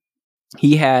game.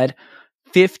 He had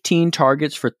 15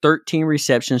 targets for 13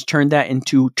 receptions, turned that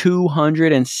into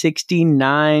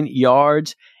 269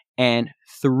 yards and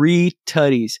 3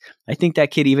 tutties. I think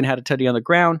that kid even had a tutty on the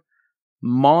ground.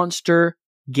 Monster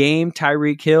game,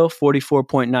 Tyreek Hill,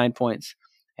 44.9 points.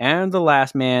 And the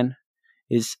last man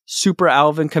is Super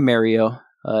Alvin Kamara,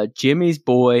 Jimmy's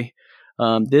boy.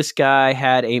 This guy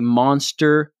had a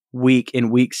monster week in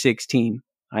week 16.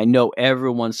 I know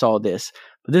everyone saw this,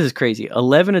 but this is crazy.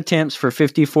 11 attempts for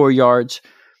 54 yards.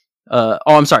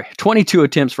 22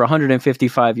 attempts for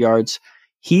 155 yards.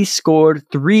 He scored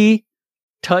 6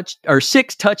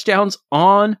 touchdowns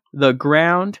on the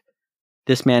ground.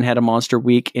 This man had a monster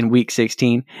week in week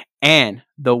 16. And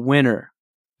the winner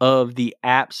of the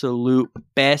absolute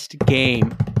best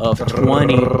game of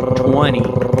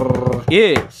 2020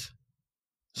 is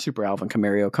Super Alvin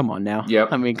Kamara. Come on now. Yep.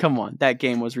 I mean, come on. That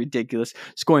game was ridiculous.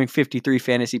 Scoring 53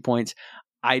 fantasy points.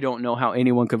 I don't know how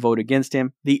anyone could vote against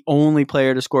him. The only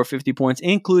player to score 50 points,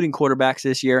 including quarterbacks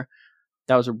this year.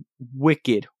 That was a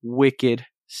wicked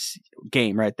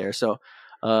game right there. So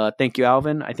thank you,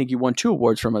 Alvin. I think you won 2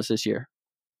 awards from us this year.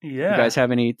 Yeah. You guys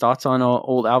have any thoughts on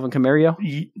old Alvin Kamara?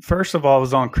 First of all, it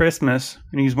was on Christmas,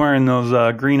 and he's wearing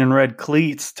those green and red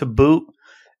cleats to boot.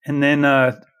 And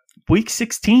then week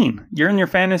 16, you're in your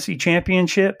fantasy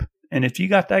championship, and if you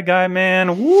got that guy,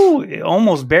 man, woo, it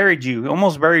almost buried you.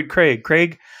 Almost buried Craig.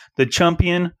 Craig, the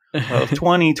champion of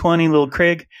 2020, little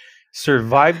Craig,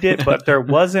 survived it, but there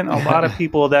wasn't a lot of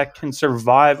people that can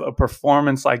survive a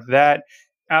performance like that.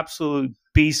 Absolute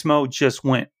beast mode just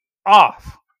went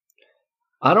off.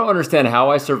 I don't understand how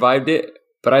I survived it,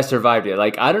 but I survived it.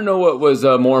 Like, I don't know what was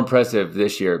more impressive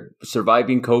this year,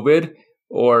 surviving COVID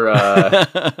or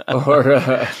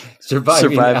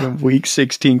surviving week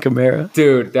 16 Kamara.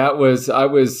 Dude, that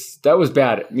was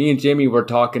bad. Me and Jimmy were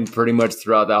talking pretty much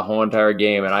throughout that whole entire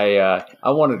game, and I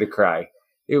wanted to cry.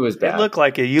 It was bad. It looked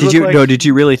like it. Did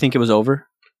you really think it was over?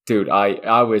 Dude, I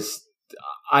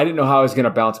didn't know how I was going to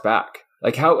bounce back.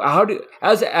 Like how do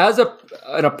as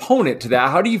an opponent to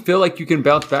that, how do you feel like you can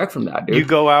bounce back from that, dude? You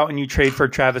go out and you trade for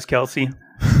Travis Kelce.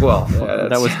 Well,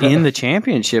 that was in the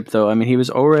championship, though. I mean, he was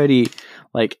already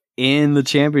like in the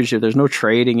championship. There's no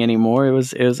trading anymore. It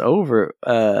was over.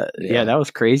 Yeah, that was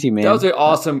crazy, man. That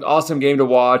was an awesome game to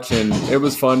watch, and it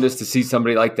was fun just to see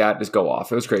somebody like that just go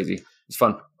off. It was crazy. It was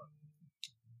fun.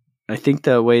 I think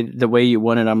the way you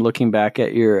won it. I'm looking back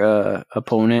at your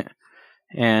opponent,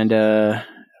 and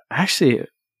actually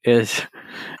is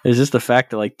just the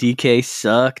fact that like DK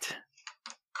sucked.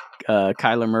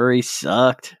 Kyler Murray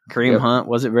sucked. Kareem Hunt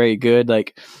wasn't very good.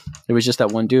 Like, it was just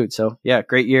that one dude. So yeah,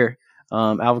 great year.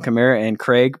 Alvin Kamara and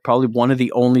Craig, probably one of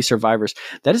the only survivors.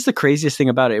 That is the craziest thing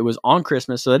about it. It was on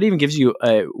Christmas, so that even gives you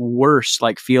a worse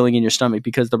like feeling in your stomach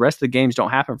because the rest of the games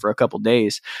don't happen for a couple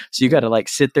days. So you got to like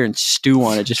sit there and stew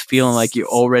on it, just feeling like you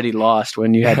already lost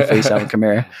when you had to face Alvin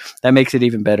Kamara. That makes it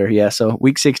even better. Yeah. So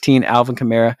week 16, Alvin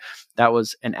Kamara, that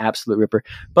was an absolute ripper.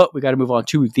 But we got to move on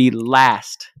to the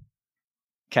last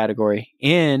category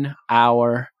in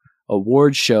our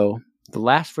award show. The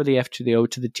last for the F to the O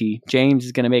to the T. James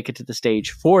is going to make it to the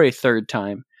stage for a third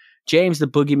time. James, the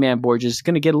Boogeyman Borges, is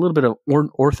going to get a little bit of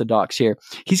orthodox here.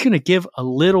 He's going to give a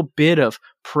little bit of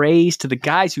praise to the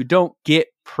guys who don't get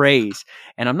praise.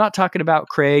 And I'm not talking about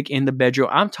Craig in the bedroom.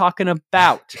 I'm talking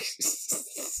about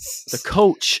the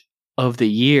coach of the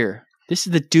year. This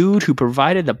is the dude who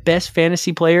provided the best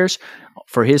fantasy players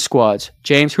for his squads.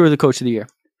 James, who are the coach of the year?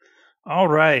 All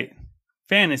right.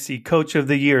 Fantasy Coach of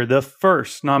the Year, the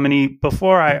first nominee.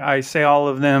 Before I say all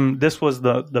of them, this was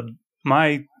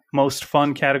my most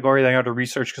fun category that I had to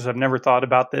research because I've never thought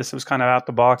about this. It was kind of out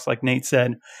the box, like Nate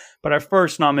said. But our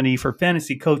first nominee for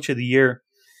Fantasy Coach of the Year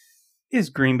is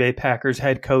Green Bay Packers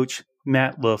head coach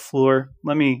Matt LaFleur.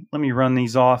 Let me run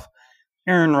these off.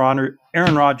 Aaron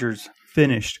Rodgers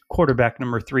finished quarterback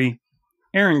number 3.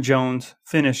 Aaron Jones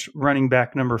finished running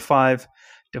back number 5.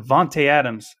 Devontae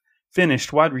Adams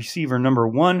finished wide receiver number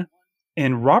 1,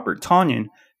 and Robert Tonyan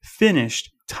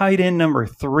finished tight end number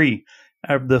 3.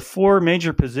 Of the 4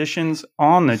 major positions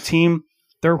on the team,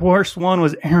 their worst one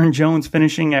was Aaron Jones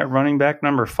finishing at running back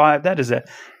number 5. That is an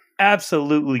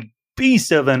absolutely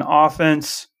beast of an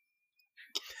offense.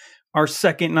 Our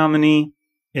second nominee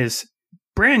is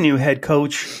brand new head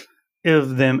coach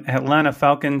of them Atlanta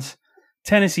Falcons,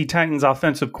 Tennessee Titans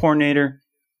offensive coordinator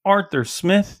Arthur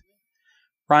Smith.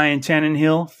 Ryan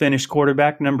Tannehill finished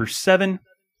quarterback number 7.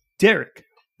 Derek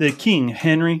the King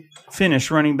Henry finished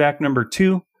running back number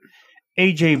 2.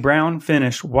 A.J. Brown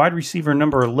finished wide receiver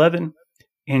number 11.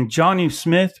 And Jonnu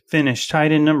Smith finished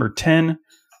tight end number 10.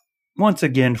 Once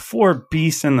again, 4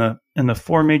 beasts in the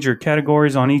 4 major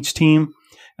categories on each team.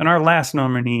 And our last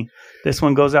nominee, this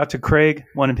one goes out to Craig,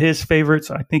 one of his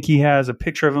favorites. I think he has a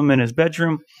picture of him in his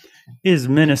bedroom, is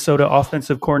Minnesota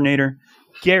offensive coordinator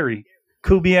Gary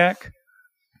Kubiak.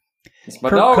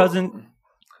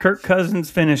 Kirk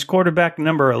Cousins finished quarterback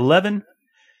number 11.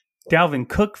 Dalvin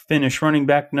Cook finished running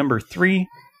back number 3.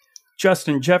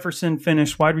 Justin Jefferson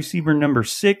finished wide receiver number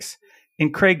 6.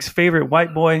 And Craig's favorite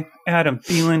white boy, Adam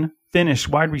Thielen, finished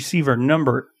wide receiver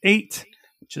number 8,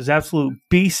 which is absolute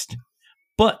beast.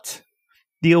 But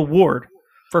the award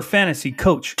for Fantasy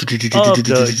Coach of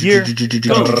the Year goes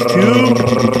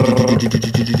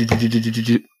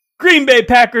to Green Bay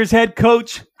Packers head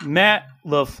coach Matt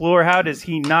LaFleur. How does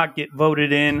he not get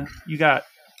voted in? You got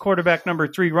quarterback number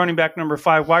 3, running back number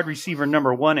 5, wide receiver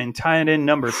number 1, and tight end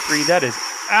number 3. That is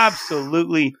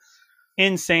absolutely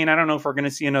insane. I don't know if we're going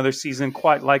to see another season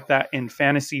quite like that in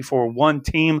fantasy for one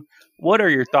team. What are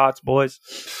your thoughts, boys?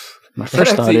 My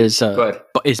first thought is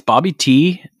Bobby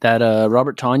T, that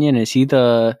Robert Tonyan, is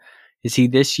he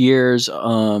this year's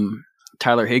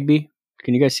Tyler Higbee?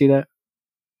 Can you guys see that?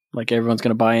 Like everyone's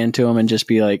going to buy into him and just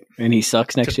be like, and he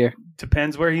sucks next year.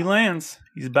 depends where he lands.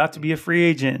 He's about to be a free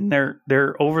agent, and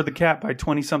they're over the cap by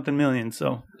 20-something million.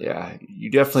 So yeah,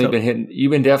 you've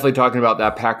been definitely talking about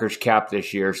that Packers cap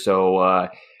this year. So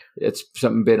it's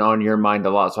something been on your mind a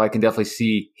lot. So I can definitely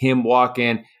see him walk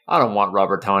in. I don't want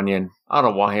Robert Tonyan. I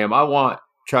don't want him. I want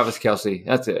Travis Kelce.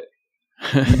 That's it.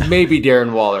 Maybe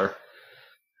Darren Waller.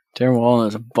 Darren Waller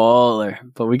is a baller,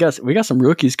 but we got some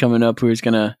rookies coming up who's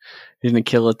gonna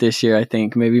kill it this year. I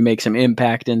think maybe make some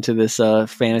impact into this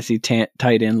fantasy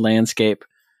tight end landscape.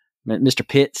 Mr.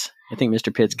 Pitts, I think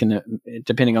Mr. Pitts can,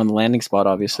 depending on the landing spot,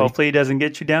 obviously. Hopefully, he doesn't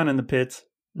get you down in the pits.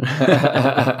 No,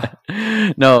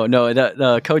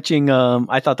 the coaching.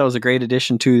 I thought that was a great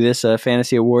addition to this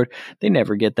fantasy award. They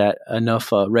never get that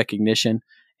enough recognition,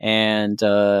 and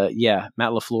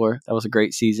Matt LaFleur, that was a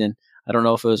great season. I don't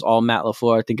know if it was all Matt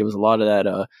LaFleur. I think it was a lot of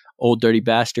that old dirty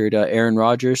bastard Aaron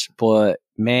Rodgers. But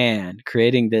man,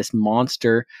 creating this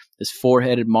monster, this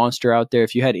four-headed monster out there.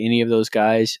 If you had any of those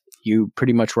guys, you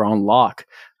pretty much were on lock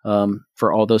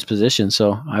for all those positions.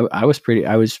 So I was pretty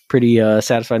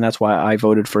satisfied. And that's why I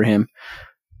voted for him.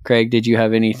 Craig, did you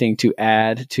have anything to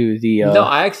add to the? No,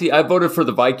 I voted for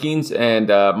the Vikings, and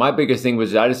my biggest thing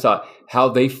was I just thought how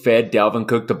they fed Dalvin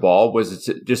Cook the ball was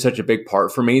just such a big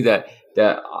part for me that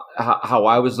how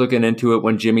I was looking into it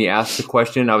when Jimmy asked the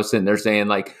question. I was sitting there saying,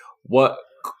 like, what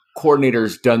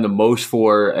coordinator's done the most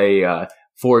for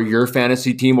for your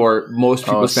fantasy team or most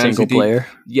people's fantasy team? Player.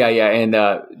 Yeah, and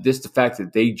just the fact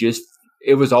that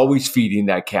it was always feeding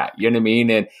that cat. You know what I mean?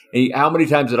 And how many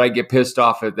times did I get pissed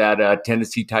off at that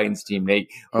Tennessee Titans team, Nate,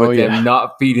 with them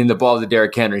not feeding the ball to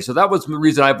Derrick Henry? So that was the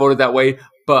reason I voted that way.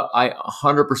 But I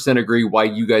 100% agree why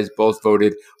you guys both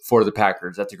voted for the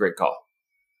Packers. That's a great call.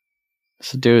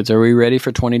 So, dudes, are we ready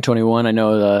for 2021? I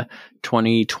know the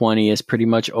 2020 is pretty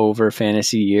much over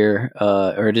fantasy year,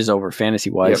 or it is over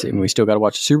fantasy-wise. Yep. And we still got to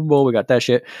watch the Super Bowl. We got that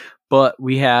shit. But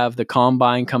we have the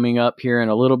Combine coming up here in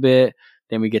a little bit.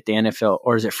 Then we get the NFL,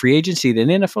 or is it free agency, then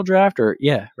the NFL draft? Or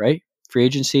right? Free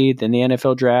agency, then the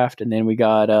NFL draft, and then we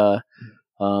got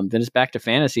then it's back to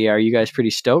fantasy. Are you guys pretty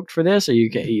stoked for this? Or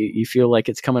you feel like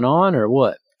it's coming on, or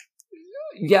what?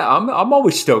 Yeah, I'm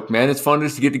always stoked, man. It's fun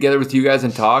just to get together with you guys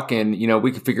and talk, and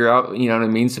we can figure out, what I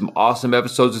mean, some awesome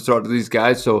episodes to throw to these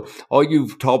guys. So all you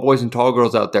tall boys and tall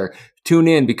girls out there, tune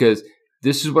in, because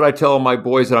this is what I tell my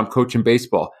boys that I'm coaching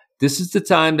baseball. This is the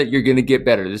time that you're going to get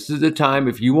better. This is the time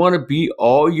if you want to beat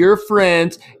all your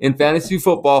friends in fantasy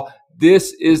football.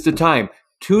 This is the time.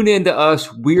 Tune in to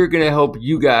us. We are going to help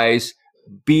you guys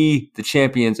be the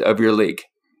champions of your league.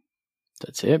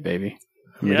 That's it, baby.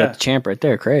 We got the champ right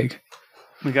there, Craig.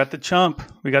 We got the chump.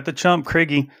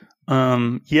 Craigie.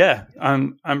 I'm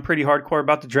pretty hardcore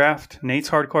about the draft. Nate's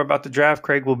hardcore about the draft.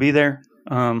 Craig will be there.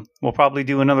 We'll probably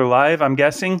do another live, I'm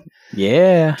guessing.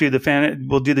 Yeah.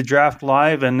 We'll do the draft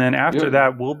live, and then after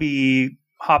that, we'll be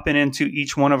hopping into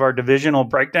each one of our divisional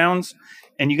breakdowns.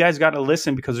 And you guys got to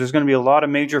listen, because there's going to be a lot of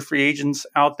major free agents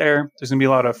out there. There's going to be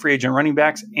a lot of free agent running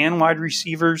backs and wide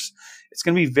receivers. It's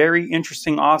going to be very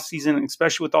interesting offseason,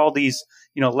 especially with all these,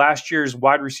 last year's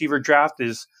wide receiver draft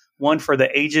is one for the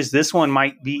ages. This one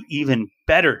might be even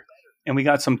better. And we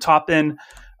got some top-end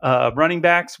running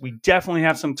backs. We definitely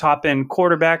have some top-end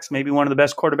quarterbacks, maybe one of the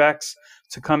best quarterbacks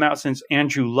to come out since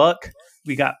Andrew Luck.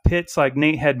 We got Pitts, like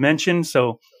Nate had mentioned.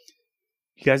 So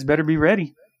you guys better be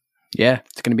ready. Yeah,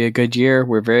 it's going to be a good year.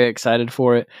 We're very excited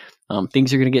for it.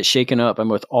 Things are going to get shaken up. And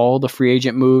with all the free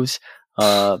agent moves,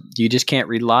 you just can't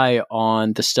rely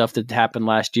on the stuff that happened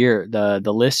last year. The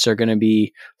lists are going to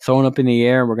be thrown up in the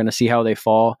air, and we're going to see how they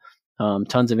fall.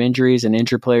 Tons of injuries and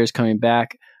injured players coming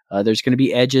back. There's going to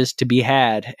be edges to be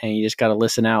had, and you just got to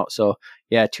listen out. So,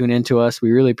 tune into us.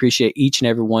 We really appreciate each and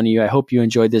every one of you. I hope you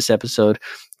enjoyed this episode.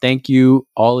 Thank you,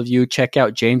 all of you. Check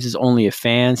out James's Only a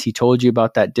Fans. He told you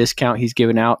about that discount he's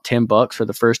giving out, $10 for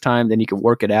the first time. Then you can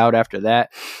work it out after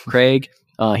that. Craig,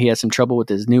 he has some trouble with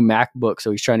his new MacBook,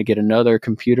 so he's trying to get another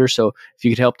computer. So if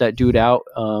you could help that dude out,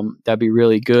 that'd be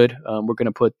really good. We're going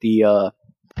to put the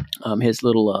his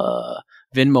little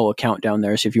Venmo account down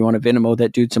there. So if you want to Venmo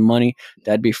that dude some money,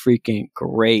 that'd be freaking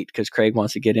great, because Craig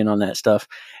wants to get in on that stuff.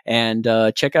 And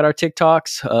check out our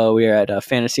TikToks. We are at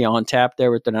Fantasy on Tap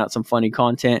there. We're throwing out some funny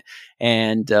content.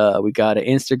 And we got an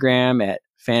Instagram at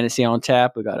Fantasy on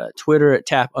Tap. We got a Twitter at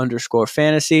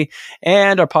 @tap_fantasy.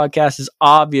 And our podcast is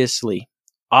obviously,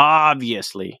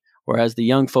 or as the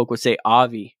young folk would say,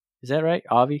 Avi. Is that right?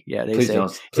 Avi? Yeah, they say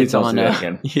please don't say that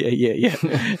again.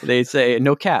 Yeah. They say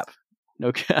no cap.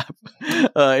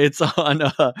 It's on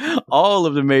all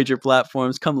of the major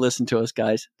platforms. Come listen to us,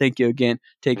 guys. Thank you again.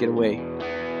 Take it away,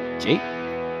 Jake.